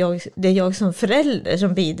är nog jag som förälder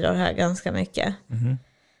som bidrar här ganska mycket.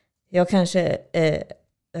 Jag kanske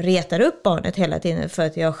retar upp barnet hela tiden för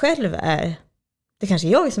att jag själv det kanske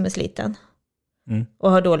är jag som är sliten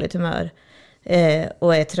och har dåligt humör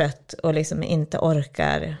och är trött och liksom inte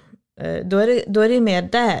orkar. Då är det mer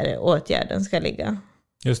där åtgärden ska ligga.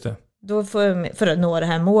 Just det. Då för att nå det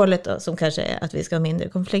här målet då, som kanske är att vi ska ha mindre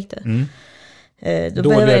konflikter. Då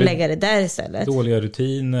behöver jag lägga det där istället. Dåliga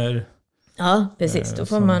rutiner. Ja, precis. Då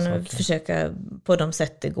får man försöka på de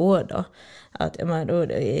sätt det går då.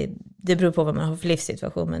 Det beror på vad man har för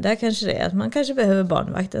livssituation. Men där kanske det är att man kanske behöver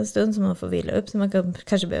barnvakt en stund så man får vila upp. Så man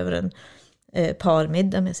kanske behöver en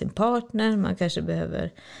parmiddag med sin partner. Man kanske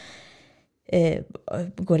behöver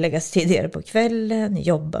gå och lägga sig tidigare på kvällen.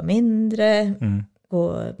 Jobba mindre.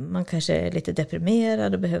 Man kanske är lite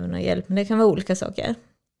deprimerad och behöver någon hjälp. Men det kan vara olika saker.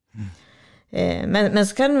 Men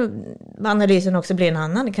så kan analysen också bli en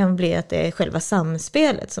annan. Det kan bli att det är själva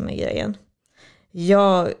samspelet som är grejen.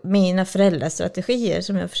 Mina föräldrastrategier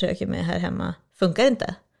som jag försöker med här hemma funkar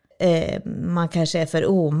inte. Man kanske är för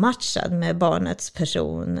omatchad med barnets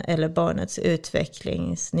person eller barnets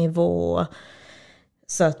utvecklingsnivå.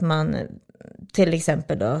 Så att man till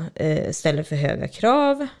exempel då ställer för höga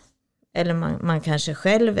krav. Eller man kanske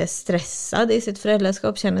själv är stressad i sitt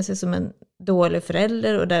föräldraskap, känner sig som en dålig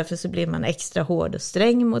förälder och därför så blir man extra hård och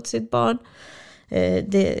sträng mot sitt barn.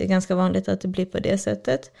 Det är ganska vanligt att det blir på det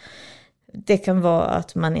sättet. Det kan vara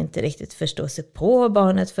att man inte riktigt förstår sig på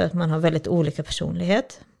barnet för att man har väldigt olika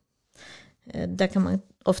personlighet. Där kan man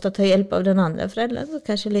ofta ta hjälp av den andra föräldern och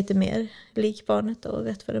kanske lite mer lik barnet och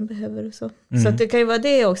vet vad den behöver och så. Så att det kan ju vara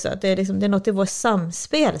det också, att det är något i vårt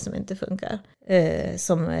samspel som inte funkar.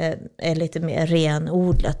 Som är lite mer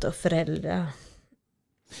renodlat och föräldrar.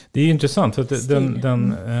 Det är ju intressant för att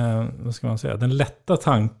vad ska man säga, den lätta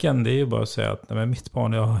tanken det är ju bara att säga att nej, mitt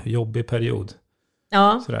barn har en jobbig period.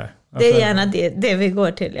 Ja, sådär. Det är gärna det vi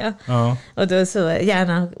går till, ja. Och då så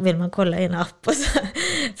gärna vill man kolla i en app och så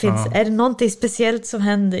är det någonting speciellt som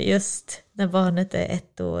händer just när barnet är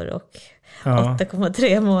 1 år och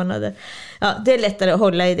 8,3 månader. Ja, det är lättare att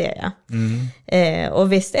hålla i det,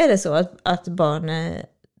 och visst är det så att barn,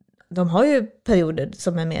 de har ju perioder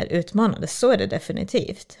som är mer utmanande, så är det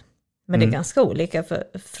definitivt. Men det är ganska olika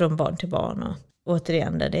från barn till barn och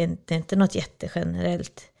återigen, det är inte något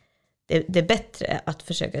jättegenerellt. Det är bättre att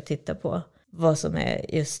försöka titta på vad som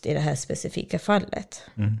är just i det här specifika fallet.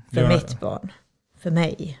 För mitt barn, för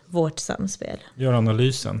mig, vårt samspel. Gör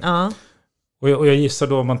analysen. Ja. Och jag gissar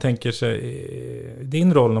då om man tänker sig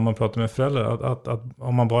din roll när man pratar med föräldrar. Att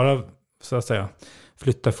om man bara så att säga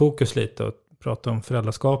flyttar fokus lite och pratar om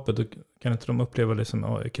föräldraskapet. Då kan inte de uppleva det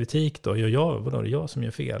som kritik då. Vadå, är det jag som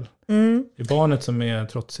gör fel? Det är barnet som är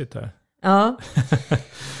trotsigt här. Ja,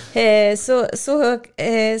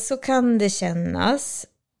 så kan det kännas.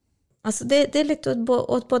 Alltså det är lite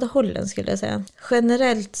åt båda hållen skulle jag säga.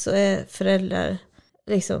 Generellt så är föräldrar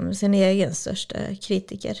liksom sin egen största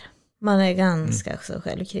kritiker. Man är ganska så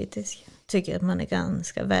självkritisk. Tycker att man är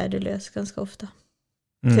ganska värdelös ganska ofta.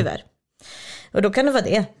 Tyvärr. Och då kan det vara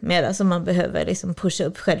det mer som man behöver liksom pusha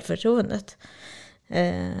upp självförtroendet.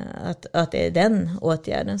 Att det är den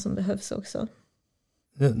åtgärden som behövs också.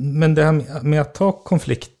 Men det här med att ta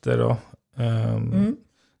konflikter då.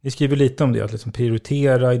 Ni skriver lite om det, att liksom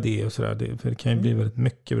prioritera idéer och sådär. För det kan ju bli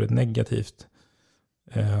väldigt negativt.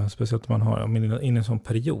 Speciellt om man har inne i en sån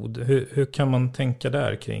period. Hur kan man tänka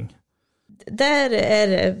där kring? Där är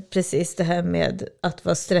det precis det här med att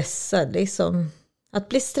vara stressad. Liksom. Att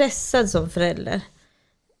bli stressad som förälder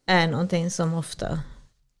är någonting som ofta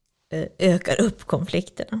ökar upp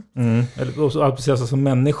konflikterna. Eller precis som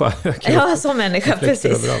människa. Ja, som människa,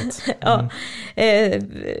 precis. Ja,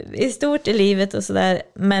 i stort i livet och sådär,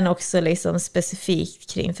 men också liksom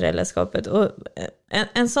specifikt kring föräldraskapet. Och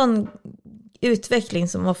en sån utveckling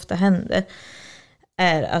som ofta händer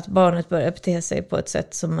är att barnet börjar bete sig på ett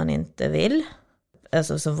sätt som man inte vill.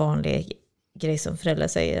 Alltså så vanlig grej som föräldrar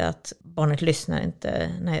säger, att barnet lyssnar inte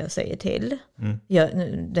när jag säger till.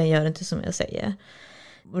 Den gör inte som jag säger.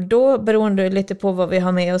 Och då beroende lite på vad vi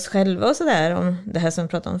har med oss själva och sådär, om det här som vi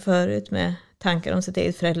pratade om förut med tankar om sitt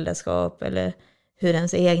eget föräldraskap eller hur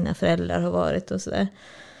ens egna föräldrar har varit och sådär.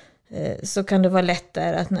 Så kan det vara lätt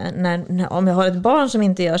där att om jag har ett barn som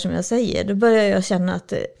inte gör som jag säger, då börjar jag känna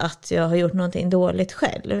att jag har gjort någonting dåligt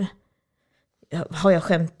själv. Har jag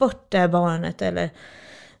skämt bort det här barnet, eller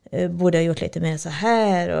borde jag gjort lite mer så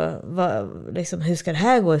här, och liksom, hur ska det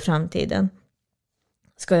här gå i framtiden?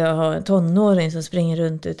 Ska jag ha en tonåring som springer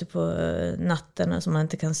runt ute på natterna som man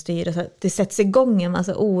inte kan styra? Så det sätts igång en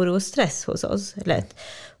massa oro och stress hos oss lätt.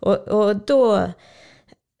 Och då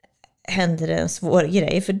händer det en svår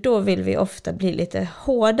grej, för då vill vi ofta bli lite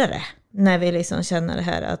hårdare när vi liksom känner det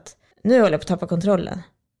här att nu håller jag på att tappa kontrollen.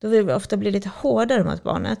 Då vill vi ofta bli lite hårdare mot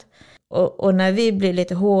barnet. Och när vi blir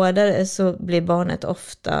lite hårdare så blir barnet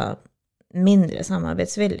ofta mindre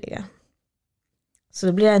samarbetsvilliga. Så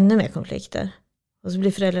då blir det ännu mer konflikter. Och så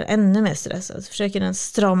blir föräldrar ännu mer stressade. Så försöker den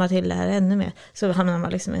strama till det här ännu mer. Så hamnar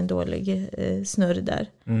man liksom i en dålig snurr där.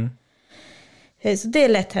 Så det är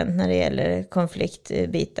lätt hänt när det gäller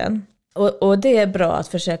konfliktbiten. Och det är bra att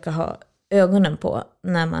försöka ha ögonen på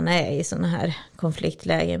när man är i sådana här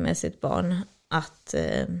konfliktlägen med sitt barn. Att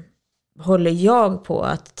håller jag på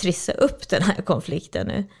att trissa upp den här konflikten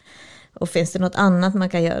nu? Och finns det något annat man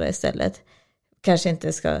kan göra istället? Kanske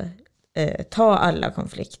inte ska ta alla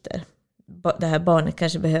konflikter. Det här barnet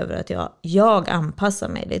kanske behöver att jag anpassar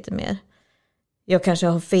mig lite mer. Jag kanske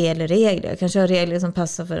har fel regler. Jag kanske har regler som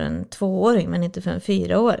passar för en 2-åring men inte för en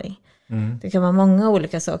 4-åring. Det kan vara många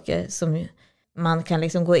olika saker som man kan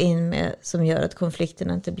liksom gå in med som gör att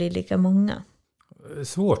konflikterna inte blir lika många.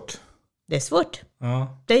 Svårt. Det är svårt.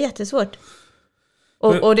 Ja. Det är jättesvårt.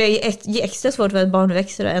 Och det är extra svårt för att barn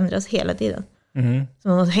växer och ändras hela tiden. Så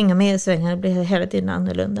man måste hänga med i svängarna och blir hela tiden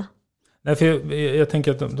annorlunda. Nej, för jag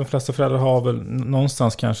tänker att de flesta föräldrar har väl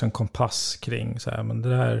någonstans kanske en kompass kring så här, men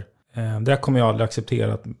det där kommer jag aldrig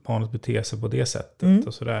acceptera, att barnet beter sig på det sättet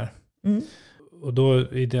och sådär. Och då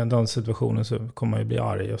i den situationen så kommer man ju bli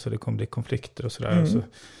arg och så det kommer bli konflikter och sådär. Så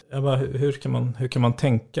jag bara, hur kan man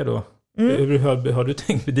tänka då? Hur har du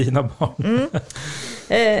tänkt med dina barn?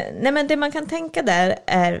 Nej, men det man kan tänka där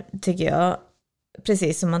är, tycker jag,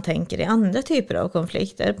 precis som man tänker i andra typer av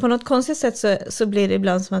konflikter. På något konstigt sätt så blir det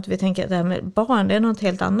ibland som att vi tänker att det här med barn, det är något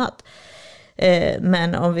helt annat.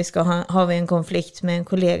 Men om vi har vi en konflikt med en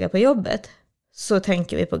kollega på jobbet, så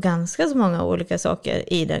tänker vi på ganska så många olika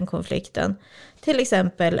saker i den konflikten. Till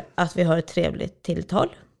exempel att vi har ett trevligt tilltal.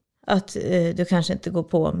 Att du kanske inte går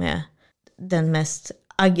på med den mest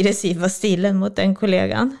aggressiva stilen mot den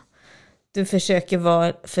kollegan. Du försöker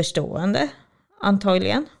vara förstående,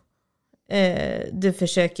 antagligen. Du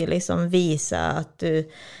försöker liksom visa att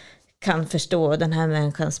du kan förstå den här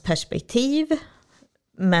människans perspektiv.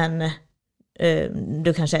 Men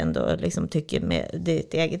du kanske ändå liksom tycker med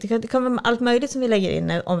ditt eget. Det kan vara allt möjligt som vi lägger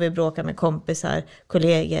in om vi bråkar med kompisar,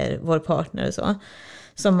 kollegor, vår partner och så.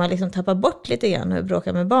 Som man liksom tappar bort lite grann när vi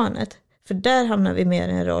bråkar med barnet. För där hamnar vi mer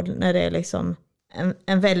i en roll när det är liksom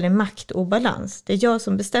en väldig maktobalans. Det är jag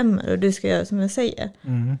som bestämmer och du ska göra som jag säger.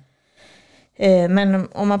 Men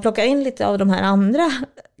om man plockar in lite av de här andra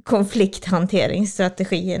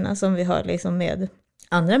konflikthanteringsstrategierna som vi har liksom med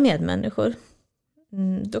andra medmänniskor,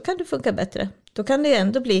 då kan det funka bättre. Då kan det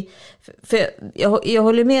ändå bli, för jag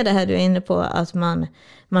håller med det här du är inne på, att man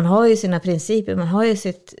har ju sina principer, man har ju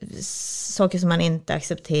saker som man inte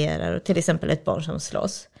accepterar, och till exempel ett barn som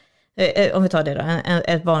slåss. Om vi tar det då,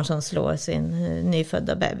 ett barn som slår sin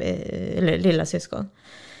nyfödda baby eller lilla syskon.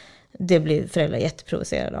 Det blir föräldrar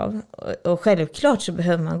jätteprovocerade av. Och självklart så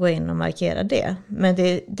behöver man gå in och markera det. Men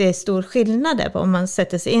det är stor skillnad där på om man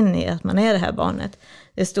sätter sig in i att man är det här barnet.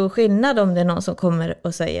 Det är stor skillnad om det är någon som kommer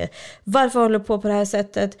och säger varför håller du på det här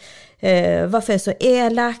sättet? Varför är du så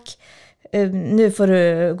elak? Nu får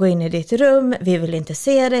du gå in i ditt rum. Vi vill inte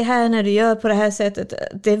se dig här när du gör på det här sättet.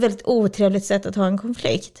 Det är ett väldigt otrevligt sätt att ha en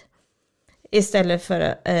konflikt. Istället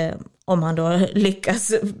för om man då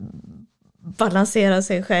lyckas balansera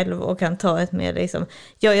sig själv och kan ta ett mer liksom,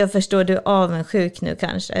 jag förstår du är avundsjuk nu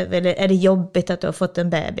kanske, eller är det jobbigt att du har fått en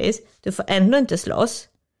bebis, du får ändå inte slåss,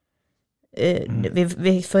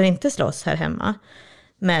 vi får inte slåss här hemma,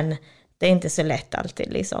 men det är inte så lätt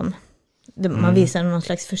alltid liksom. Man visar någon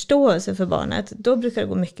slags förståelse för barnet, då brukar det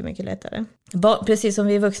gå mycket, mycket lättare. Precis som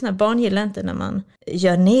vi vuxna, barn gillar inte när man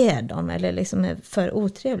gör ner dem eller liksom är för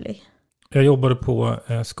otrevlig. Jag jobbade på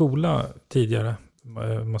skola tidigare,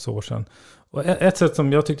 massa år sedan. Och ett sätt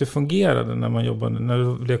som jag tyckte fungerade när man jobbade, när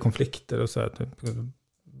det blev konflikter och så här,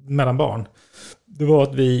 mellan barn, det var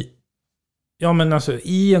att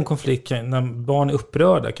i en konflikt när barn är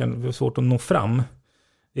upprörda kan det vara svårt att nå fram.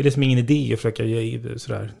 Det är liksom ingen idé att försöka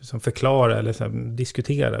sådär, liksom förklara eller så här,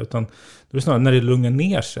 diskutera, utan det är snarare när det lugnar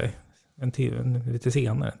ner sig en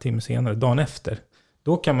timme senare, dagen efter.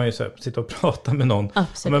 Då kan man ju så här, sitta och prata med någon.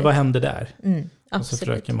 Men vad hände där? Och så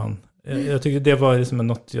försöker man. Jag tyckte det var liksom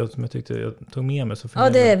något som jag tyckte jag tog med mig. Så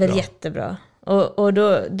det är väl bra. Jättebra. Och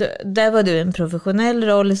då, där var du en professionell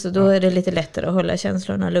roll, så då är det lite lättare att hålla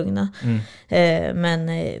känslorna lugna. Men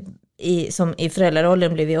i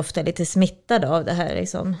föräldrarollen blir vi ofta lite smittade av det här.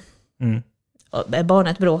 Liksom. Och är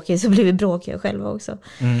barnet bråkig så blir vi bråkiga själva också.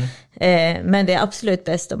 Men det är absolut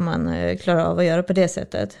bäst om man klarar av att göra på det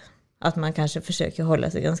sättet. Att man kanske försöker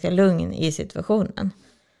hålla sig ganska lugn i situationen.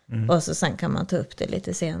 Och så sen kan man ta upp det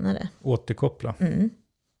lite senare. Återkoppla.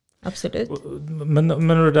 Absolut. Men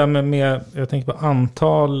det där med jag tänker på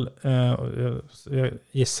antal, jag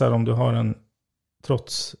gissar om du har en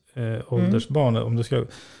trots åldersbarn, om du ska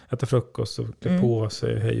äta frukost och klä på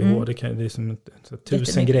sig, hej och hå, det är som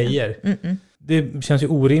 1000 grejer. Det känns ju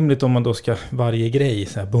orimligt om man då ska varje grej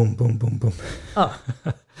så här bum, bum, bum, bum. Ja,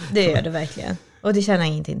 det gör det verkligen. Och det tjänar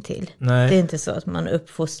ingenting till. Nej. Det är inte så att man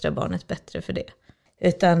uppfostrar barnet bättre för det.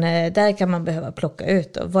 Utan där kan man behöva plocka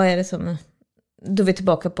ut. Och vad är det som... Då är vi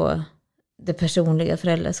tillbaka på det personliga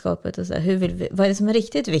föräldraskapet. Och så här, vad är det som är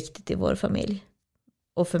riktigt viktigt i vår familj?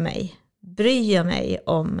 Och för mig. Bryr jag mig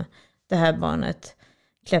om det här barnet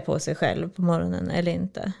klär på sig själv på morgonen eller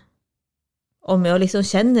inte? Om jag liksom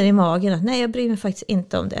känner i magen att nej, jag bryr mig faktiskt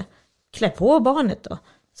inte om det. Klä på barnet då.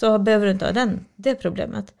 Så behöver du inte ha det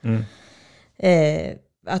problemet.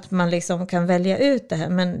 Att man liksom kan välja ut det här.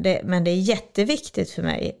 Men det är jätteviktigt för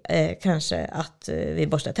mig kanske att vi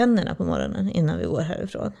borstar tänderna på morgonen innan vi går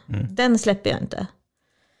härifrån. Den släpper jag inte.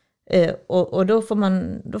 Och då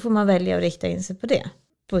får man välja att rikta in sig på det.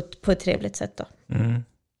 På ett trevligt sätt då.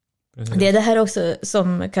 Det är det här också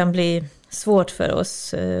som kan bli svårt för oss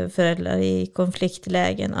föräldrar i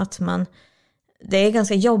konfliktlägen. Att det är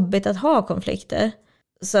ganska jobbigt att ha konflikter.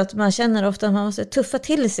 Så att man känner ofta att man måste tuffa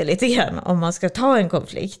till sig lite grann om man ska ta en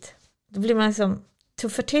konflikt. Då blir man liksom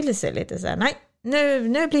tuffar till sig lite så här, nej,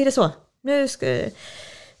 nu blir det så. Nu ska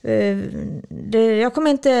jag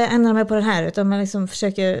kommer inte ändra mig på den här, utan man liksom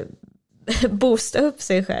försöker boosta upp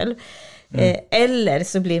sig själv. Eller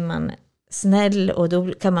så blir man snäll och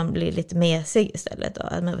då kan man bli lite mesig istället då.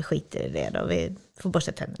 Att man skiter i det då. Vi får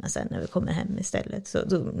borsta tänderna sen när vi kommer hem istället. Så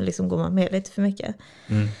då liksom går man med lite för mycket.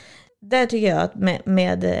 Där tycker jag att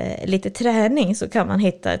med lite träning så kan man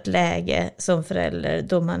hitta ett läge som förälder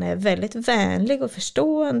då man är väldigt vänlig och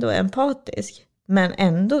förstående och empatisk. Men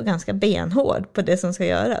ändå ganska benhård på det som ska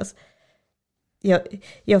göras.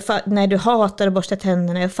 När du hatar att borsta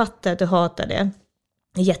tänderna, jag fattar att du hatar det.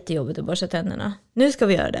 Det är jättejobbigt att borsta tänderna. Nu ska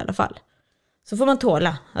vi göra det i alla fall. Så får man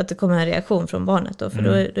tåla att det kommer en reaktion från barnet då,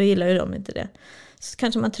 för då gillar ju de inte det. Så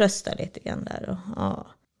kanske man tröstar lite grann där och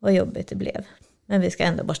vad jobbigt det blev. Men vi ska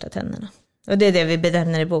ändå borsta tänderna. Och det är det vi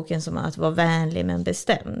benämner i boken som att vara vänlig men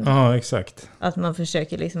bestämd. Ja, exakt. Att man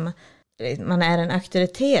försöker liksom, man är en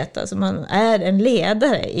auktoritet, alltså man är en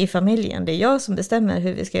ledare i familjen. Det är jag som bestämmer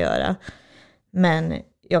hur vi ska göra. Men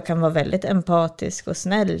jag kan vara väldigt empatisk och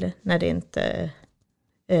snäll när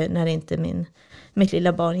inte mitt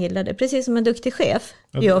lilla barn gillar det. Precis som en duktig chef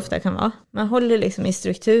ju ofta kan vara. Man håller liksom i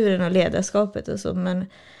strukturen och ledarskapet och så, men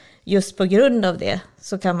just på grund av det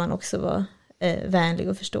så kan man också vara vänlig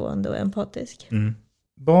och förstående och empatisk.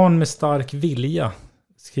 Barn med stark vilja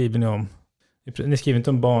skriver ni om. Ni skriver inte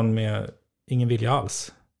om barn med ingen vilja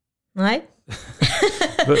alls. Nej.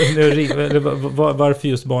 Varför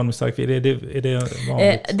just barn med stark vilja? Är det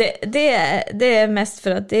vanligt? Det är mest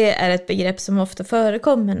för att det är ett begrepp som ofta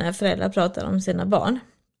förekommer när föräldrar pratar om sina barn.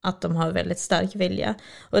 Att de har väldigt stark vilja.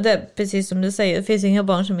 Och det är precis som du säger, det finns inga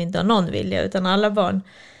barn som inte har någon vilja, utan alla barn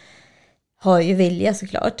har ju vilja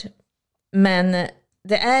såklart. Men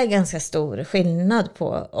det är ganska stor skillnad på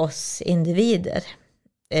oss individer.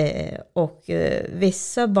 Och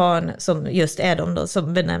vissa barn som just är de då,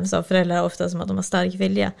 som benämns av föräldrar ofta som att de har stark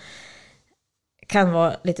vilja, kan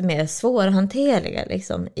vara lite mer svårhanterliga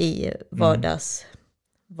liksom, i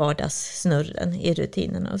vardagssnurren, i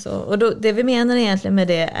rutinerna och så. Och då, det vi menar egentligen med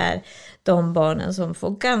det är de barnen som får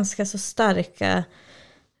ganska så starka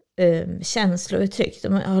känslouttryck.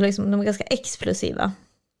 De är ganska explosiva.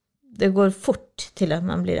 Det går fort till att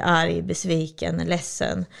man blir arg, besviken,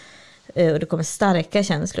 ledsen. Och det kommer starka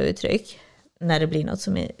känslouttryck när det blir något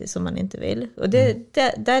som man inte vill. Och det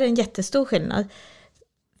är en jättestor skillnad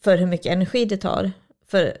för hur mycket energi det tar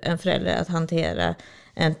för en förälder att hantera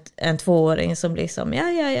en 2-åring som liksom,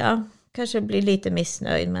 kanske blir lite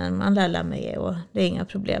missnöjd, men man lär med och det är inga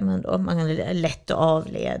problem ändå. Man är lätt att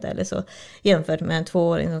avleda eller så. Jämfört med en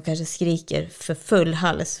 2-åring som kanske skriker för full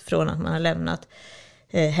hals från att man har lämnat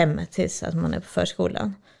hemmet tills att man är på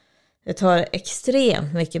förskolan. Det tar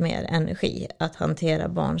extremt mycket mer energi att hantera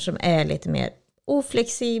barn som är lite mer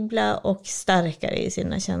oflexibla och starkare i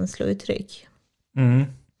sina känslouttryck.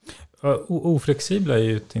 Oflexibla är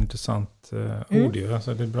ju ett intressant ord.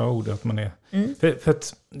 Alltså det är bra ord att man är. För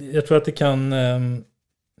att jag tror att det kan...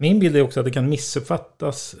 min bild är också att det kan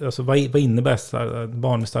missuppfattas. Alltså vad innebär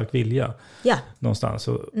barn med stark vilja? Ja. Någonstans.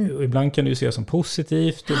 Och ibland kan det ju ses som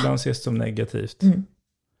positivt, ibland ses som negativt.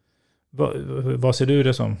 Vad ser du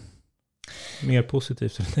det som? Mer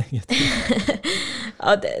positivt eller negativt?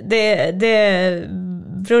 Ja, det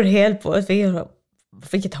beror helt på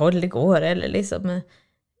vilket håll det går. Eller liksom.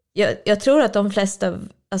 Jag tror att de flesta,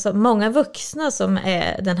 alltså många vuxna som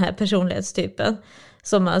är den här personlighetstypen,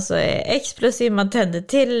 som alltså är explosiv, man tänder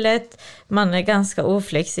till det, man är ganska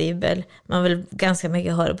oflexibel, man vill ganska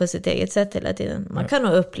mycket ha det på sitt eget sätt hela tiden. Man kan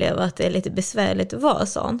nog uppleva att det är lite besvärligt att vara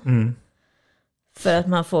sån. För att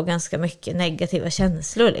man får ganska mycket negativa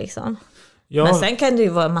känslor liksom. Ja. Men sen kan det ju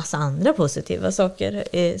vara en massa andra positiva saker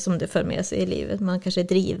som det för med sig i livet. Man kanske är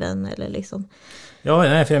driven eller liksom. Ja,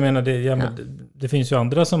 nej, för jag menar, det finns ju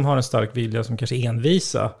andra som har en stark vilja som kanske är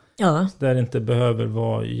envisa. Ja. Där det inte behöver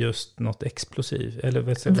vara just något explosivt. Eller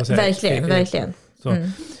vad säger verkligen.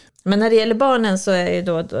 Men när det gäller barnen så är ju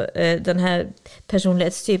då den här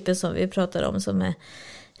personlighetstypen som vi pratar om, som är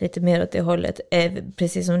lite mer åt det hållet, är,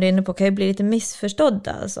 precis som du är inne på, kan ju bli lite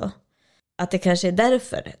missförstådda alltså. Att det kanske är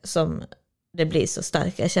därför som det blir så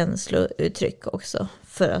starka känslouttryck också.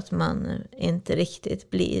 För att man inte riktigt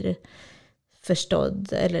blir förstådd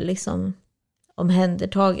eller liksom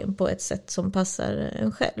omhändertagen på ett sätt som passar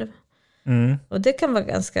en själv. Och det kan vara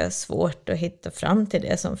ganska svårt att hitta fram till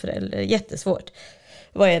det som förälder. Jättesvårt.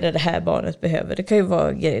 Vad är det här barnet behöver? Det kan ju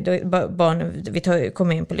vara barnen, vi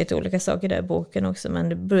kommer in på lite olika saker där i boken också, men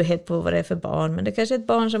det beror helt på vad det är för barn. Men det kanske är ett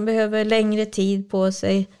barn som behöver längre tid på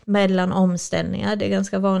sig mellan omställningar. Det är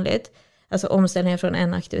ganska vanligt. Alltså omställningar från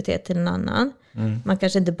en aktivitet till en annan. Man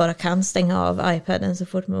kanske inte bara kan stänga av iPaden så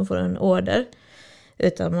fort man får en order.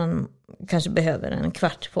 Utan man kanske behöver en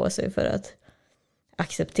kvart på sig för att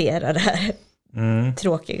acceptera det här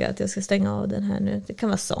tråkiga, att jag ska stänga av den här nu. Det kan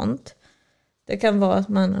vara sånt. Det kan vara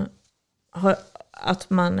att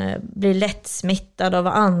man blir lätt smittad av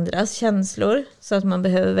andras känslor. Så att man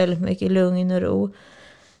behöver väldigt mycket lugn och ro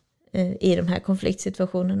i de här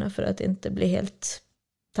konfliktsituationerna för att inte bli helt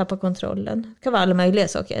tappa kontrollen. Det kan vara alla möjliga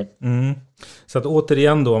saker. Så att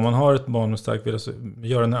återigen då, om man har ett barn med stark vilja, så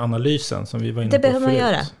gör den här analysen som vi var inne på. Det behöver man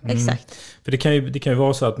göra, exakt. För det kan ju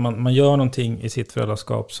vara så att man gör någonting i sitt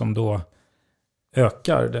föräldraskap som då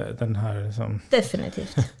ökar den här... Liksom.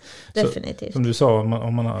 Definitivt. Definitivt. Som du sa,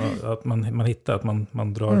 att man hittar, att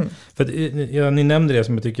man drar... För ni nämnde det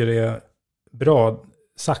som jag tycker är bra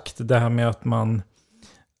sagt, det här med att man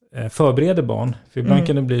förbereder barn. För ibland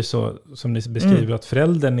kan det bli så, som ni beskriver, att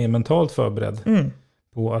föräldern är mentalt förberedd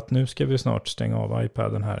på att nu ska vi snart stänga av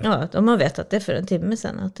iPaden här. Ja, de har vetat det för en timme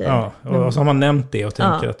sedan. Att, ja, och så har man nämnt det och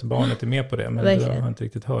tänker att barnet är med på det. Men jag har inte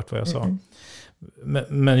riktigt hört vad jag sa.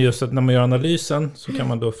 Men just att när man gör analysen så kan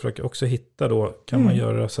man då försöka också hitta då, kan man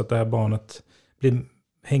göra så att det här barnet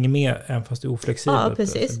hänger med även fast det är oflexibelt. Ja,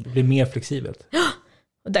 precis. Alltså, blir mer flexibelt. Ja,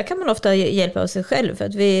 och där kan man ofta hjälpa sig själv för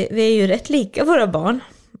att vi är ju rätt lika våra barn.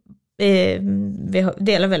 Vi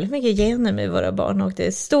delar väldigt mycket gener med våra barn och det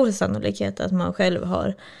är stor sannolikhet att man själv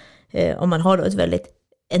har, om man har då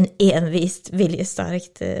en envist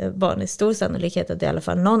viljestarkt barn, är stor sannolikhet att det är i alla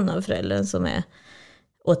fall någon av föräldrarna som är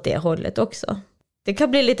åt det hållet också. Det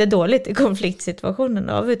kan bli lite dåligt i konfliktsituationen.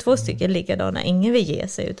 Då har vi 2 stycken likadana, ingen vill ge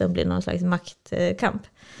sig utan blir någon slags maktkamp.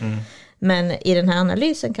 Men i den här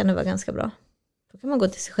analysen kan det vara ganska bra. Då kan man gå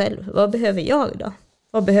till sig själv. Vad behöver jag då?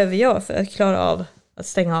 Vad behöver jag för att klara av att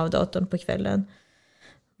stänga av datorn på kvällen?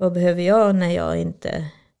 Vad behöver jag när jag inte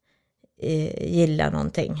gillar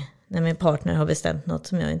någonting? När min partner har bestämt något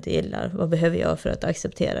som jag inte gillar. Vad behöver jag för att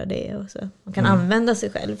acceptera det? Och så. Man kan använda sig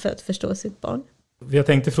själv för att förstå sitt barn. Jag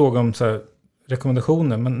tänkte fråga om så här,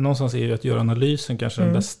 rekommendationer. Men någonstans är ju att göra analysen kanske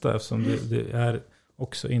den bästa. Eftersom det är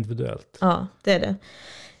också individuellt. Ja, det är det.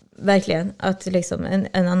 Verkligen. Att liksom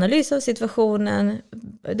en analys av situationen.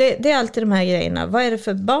 Det är alltid de här grejerna. Vad är det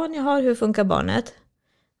för barn jag har? Hur funkar barnet?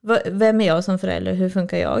 Vem är jag som förälder? Hur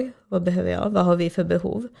funkar jag? Vad behöver jag? Vad har vi för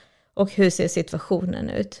behov? Och hur ser situationen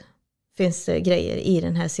ut? Finns det grejer i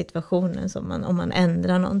den här situationen som om man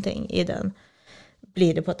ändrar någonting i den,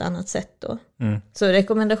 blir det på ett annat sätt då? Så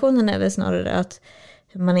rekommendationen är väl snarare att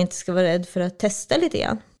man inte ska vara rädd för att testa lite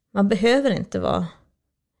grann. Man behöver inte vara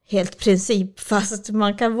helt principfast.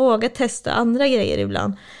 Man kan våga testa andra grejer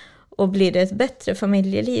ibland. Och blir det ett bättre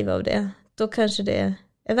familjeliv av det, då kanske det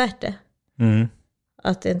är värt det.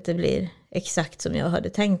 Att det inte blir exakt som jag hade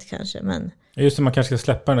tänkt kanske, men... Just det, man kanske ska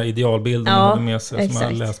släppa den där idealbilden man hade med sig, som man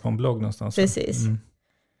har läst på en blogg någonstans. Precis.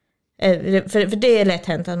 För det är lätt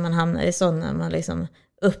hänt att man hamnar i sådana, man liksom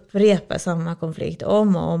upprepar samma konflikt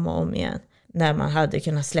om och om igen. När man hade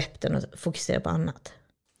kunnat släppa den och fokusera på annat.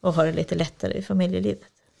 Och ha det lite lättare i familjelivet.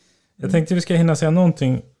 Jag tänkte vi ska hinna säga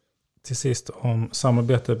någonting till sist om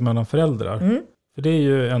samarbetet mellan föräldrar. För det är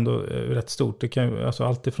ju ändå rätt stort. Det kan ju, alltså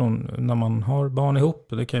allt ifrån när man har barn ihop.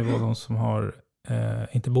 Det kan ju vara de som har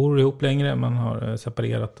inte bor ihop längre. Man har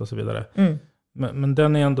separerat och så vidare. Men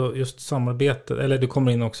den är ändå just samarbetet. Eller det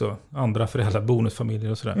kommer in också andra föräldrar,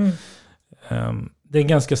 bonusfamiljer och sådär. Det är en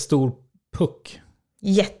ganska stor puck.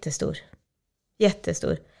 Jättestor.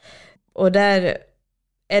 Och där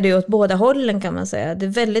är det ju åt båda hållen kan man säga. Det är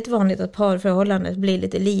väldigt vanligt att parförhållandet blir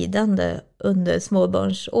lite lidande under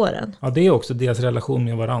småbarnsåren. Ja, det är också deras relation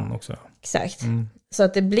med varann också. Exakt. Så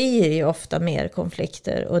att det blir ju ofta mer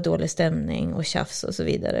konflikter och dålig stämning och tjafs och så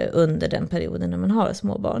vidare under den perioden när man har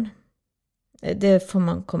småbarn. Det får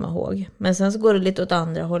man komma ihåg. Men sen så går det lite åt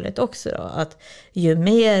andra hållet också då. Att ju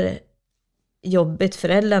mer jobbigt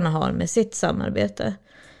föräldrarna har med sitt samarbete,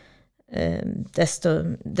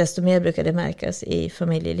 desto mer brukar det märkas i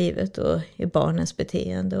familjelivet och i barnens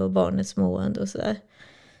beteende och barnets mående och sådär.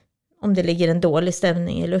 Om det ligger en dålig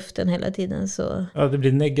stämning i luften hela tiden så... Ja, det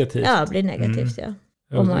blir negativt. Ja, det blir negativt, ja.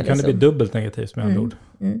 Det kan det bli dubbelt negativt med andra ord.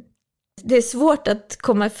 Det är svårt att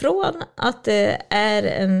komma ifrån att det är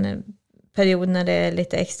en period när det är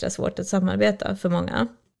lite extra svårt att samarbeta för många.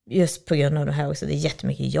 Just på grund av det här också, det är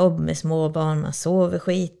jättemycket jobb med småbarn, man sover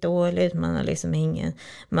skitdåligt, man har liksom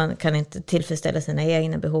man kan inte tillfredsställa sina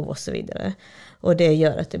egna behov och så vidare. Och det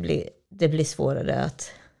gör att det blir svårare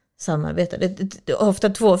att samarbeta. Det är ofta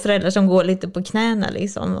 2 föräldrar som går lite på knäna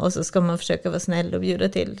liksom, och så ska man försöka vara snäll och bjuda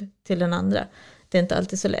till den andra. Det är inte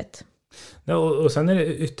alltid så lätt. Ja, och sen är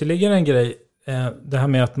det ytterligare en grej, det här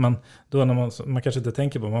med att man kanske inte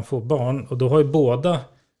tänker på, man får barn och då har ju båda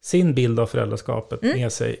sin bild av föräldraskapet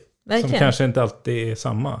med sig. Verkligen. Som kanske inte alltid är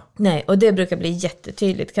samma. Nej, och det brukar bli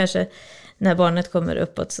jättetydligt. Kanske när barnet kommer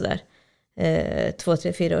uppåt sådär 2,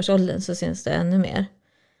 3, 4 års åldern så syns det ännu mer.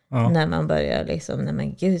 Ja. När man börjar liksom, nej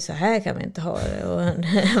men gud, så här kan man inte ha det. Och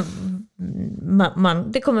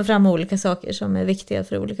det kommer fram olika saker som är viktiga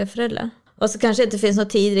för olika föräldrar. Och så kanske inte finns någon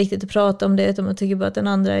tid riktigt att prata om det, utan man tycker bara att den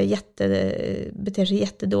andra beter sig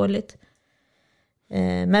jättedåligt.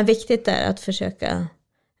 Men viktigt är att försöka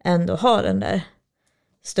ändå ha den där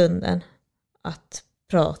stunden att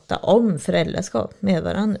prata om föräldraskap med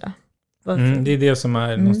varandra. Det är det som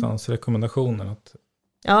är någonstans rekommendationen. Att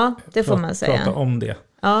ja, det får man säga. Prata om det.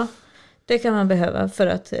 Ja, det kan man behöva för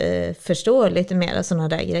att förstå lite mer sådana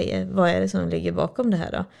där grejer. Vad är det som ligger bakom det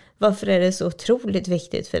här då? Varför är det så otroligt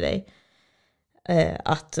viktigt för dig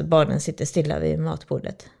att barnen sitter stilla vid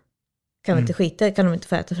matbordet? Kan vi inte skita? Kan de inte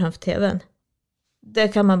få äta framför tvn? Det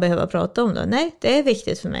kan man behöva prata om då. Nej, det är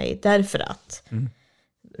viktigt för mig därför att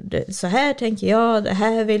så här tänker jag, det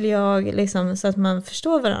här vill jag, liksom, så att man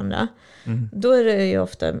förstår varandra. Då är det ju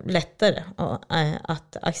ofta lättare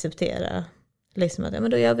att acceptera liksom att, ja,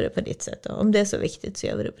 men då gör vi det på ditt sätt då. Om det är så viktigt så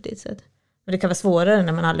gör vi det på ditt sätt. Men det kan vara svårare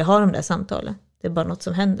när man aldrig har de där samtalen. Det är bara något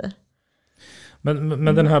som händer.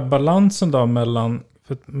 Men den här balansen då mellan,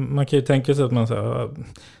 för man kan ju tänka sig att man säger,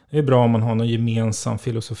 det är bra om man har någon gemensam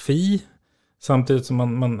filosofi. Samtidigt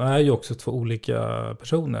som man är ju också 2 olika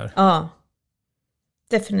personer. Ja,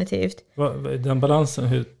 definitivt. Den balansen,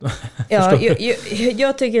 hur? Ja,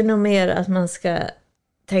 jag tycker nog mer att man ska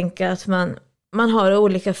tänka att man har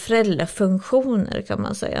olika föräldrafunktioner kan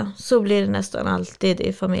man säga. Så blir det nästan alltid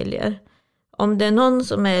i familjer. Om det är någon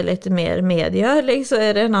som är lite mer medgörlig så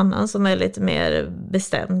är det en annan som är lite mer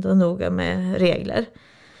bestämd och noga med regler.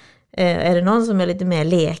 Är det någon som är lite mer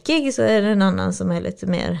lekig så är det en annan som är lite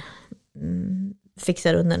mer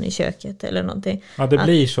fixar undan i köket eller någonting. Ja, det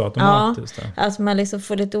blir så automatiskt. Ja, att man liksom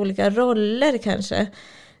får lite olika roller kanske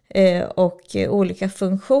och olika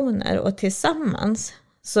funktioner. Och tillsammans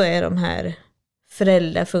så är de här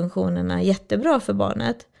föräldrafunktionerna jättebra för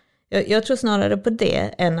barnet. Jag tror snarare på det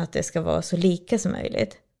än att det ska vara så lika som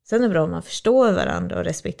möjligt. Sen är det bra om man förstår varandra och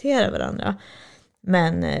respekterar varandra.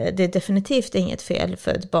 Men det är definitivt inget fel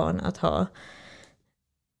för ett barn att ha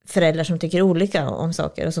föräldrar som tycker olika om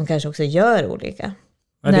saker och som kanske också gör olika.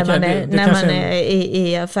 Ja, när man är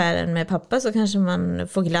i affären med pappa så kanske man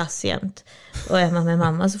får glass jämt. Och är man med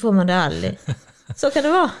mamma så får man det aldrig. Så kan det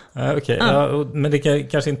vara. Okej. Ja, men det är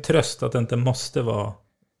kanske en tröst att det inte måste vara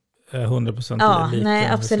 100% lika. Nej,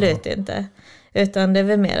 absolut inte. Utan det är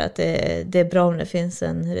väl mer att det är bra om det finns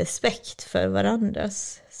en respekt för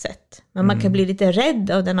varandras sätt. Men man kan bli lite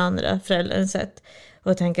rädd av den andra förälderns sätt.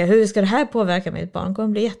 Och tänka, hur ska det här påverka mitt barn? Det kommer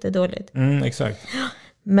bli jättedåligt. Exakt.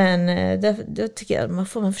 Men då tycker jag man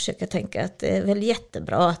får försöka tänka att det är väl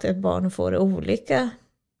jättebra att ett barn får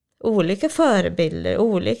olika förebilder,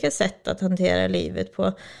 olika sätt att hantera livet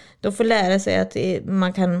på. Då får lära sig att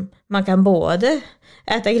man kan både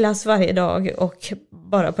äta glass varje dag och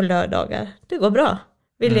bara på lördagar. Det går bra.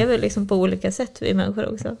 Vi lever liksom på olika sätt, vi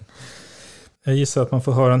människor också. Jag gissar att man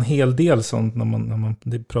får höra en hel del sånt när man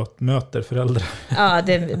möter föräldrar. Ja,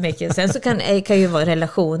 det är mycket. Sen så kan ju vara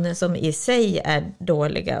relationer som i sig är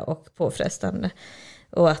dåliga och påfrestande.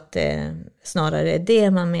 Och att snarare är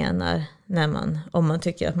det man menar om man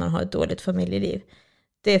tycker att man har ett dåligt familjeliv.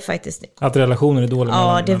 Det är faktiskt... Att relationer är dåliga?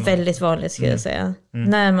 Ja, det är väldigt vanligt skulle jag säga.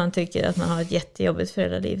 När man tycker att man har ett jättejobbigt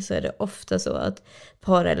föräldraliv så är det ofta så att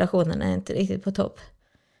parrelationerna är inte riktigt på topp.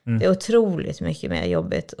 Det är otroligt mycket mer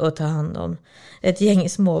jobbigt att ta hand om ett gäng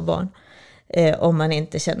småbarn om man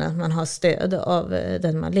inte känner att man har stöd av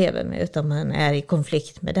den man lever med utan man är i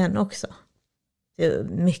konflikt med den också. Det är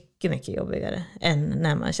mycket, mycket jobbigare än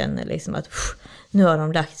när man känner liksom att nu har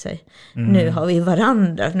de lagt sig. Nu har vi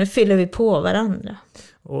varandra, nu fyller vi på varandra.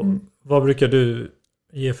 Och vad brukar du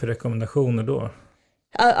ge för rekommendationer då?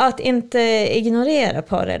 Att inte ignorera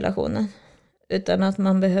parrelationen utan att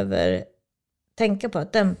man behöver tänka på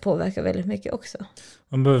att den påverkar väldigt mycket också.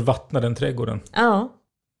 Man behöver vattna den trädgården. Ja,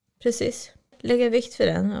 precis. Lägga vikt för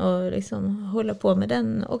den och liksom hålla på med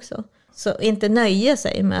den också. Så inte nöja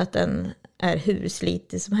sig med att den är hur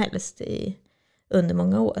slitig som helst under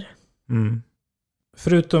många år.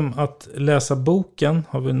 Förutom att läsa boken,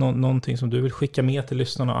 har vi någonting som du vill skicka med till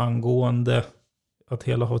lyssnarna angående att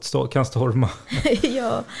hela havet kan storma?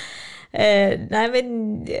 Ja, nej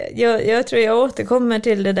men jag tror jag återkommer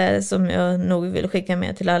till det där som jag nog vill skicka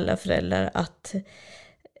med till alla föräldrar, att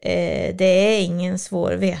det är ingen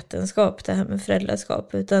svår vetenskap det här med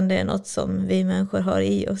föräldraskap, utan det är något som vi människor har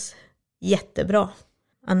i oss jättebra.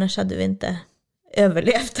 Annars hade vi inte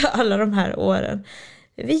överlevt alla de här åren.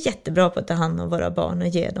 Vi är jättebra på att ta hand om våra barn och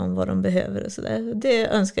ge dem vad de behöver och sådär. Det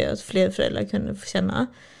önskar jag att fler föräldrar kunde få känna.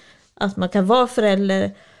 Att man kan vara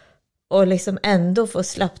förälder och liksom ändå få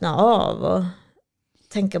slappna av och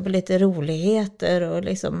tänka på lite roligheter och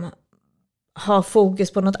liksom ha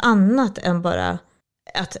fokus på något annat än bara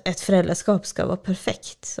att ett föräldraskap ska vara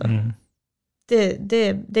perfekt. Så. Det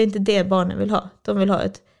är inte det barnen vill ha. De vill ha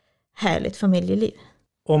ett härligt familjeliv.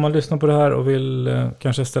 Om man lyssnar på det här och vill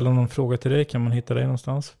kanske ställa någon fråga till dig, kan man hitta dig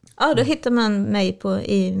någonstans? Ja, då hittar man mig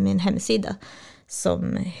i min hemsida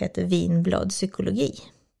som heter Vinblad Psykologi.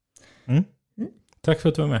 Tack för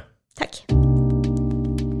att du var med. Tack.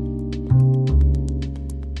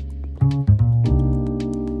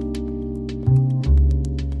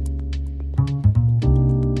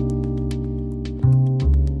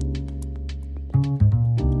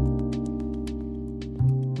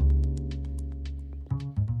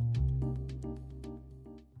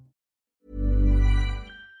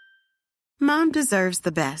 Mom deserves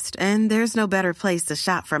the best, and there's no better place to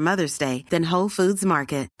shop for Mother's Day than Whole Foods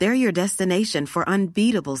Market. They're your destination for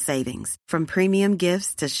unbeatable savings, from premium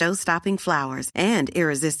gifts to show-stopping flowers and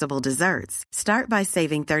irresistible desserts. Start by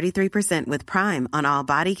saving 33% with Prime on all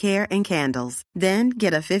body care and candles. Then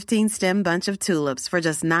get a 15-stem bunch of tulips for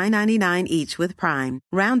just $9.99 each with Prime.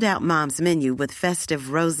 Round out Mom's menu with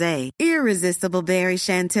festive rosé, irresistible berry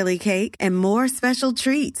chantilly cake, and more special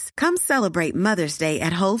treats. Come celebrate Mother's Day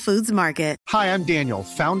at Whole Foods Market. Hi, I'm Daniel,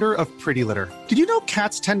 founder of Pretty Litter. Did you know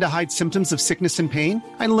cats tend to hide symptoms of sickness and pain?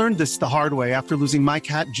 I learned this the hard way after losing my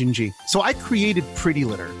cat, Gingy. So I created Pretty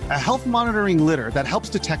Litter, a health monitoring litter that helps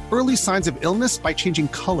detect early signs of illness by changing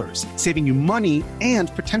colors, saving you money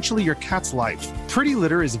and potentially your cat's life. Pretty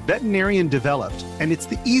Litter is veterinarian developed, and it's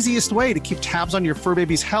the easiest way to keep tabs on your fur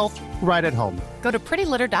baby's health right at home. Go to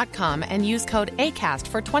prettylitter.com and use code ACAST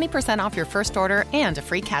for 20% off your first order and a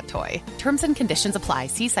free cat toy. Terms and conditions apply.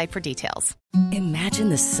 See site for details. Imagine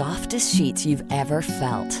the softest sheets you've ever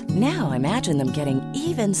felt. Now imagine them getting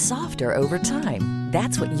even softer over time.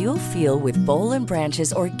 That's what you'll feel with Boll &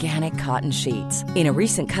 Branch's organic cotton sheets. In a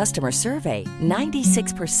recent customer survey,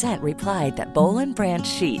 96% replied that Boll & Branch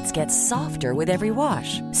sheets get softer with every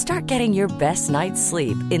wash. Start getting your best night's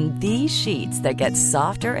sleep in these sheets that get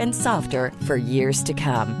softer and softer for years to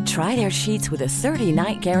come. Try their sheets with a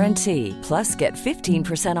 30-night guarantee. Plus, get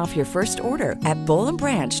 15% off your first order at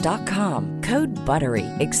bollandbranch.com. Code BUTTERY.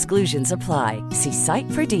 Exclusions apply. See site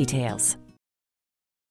for details.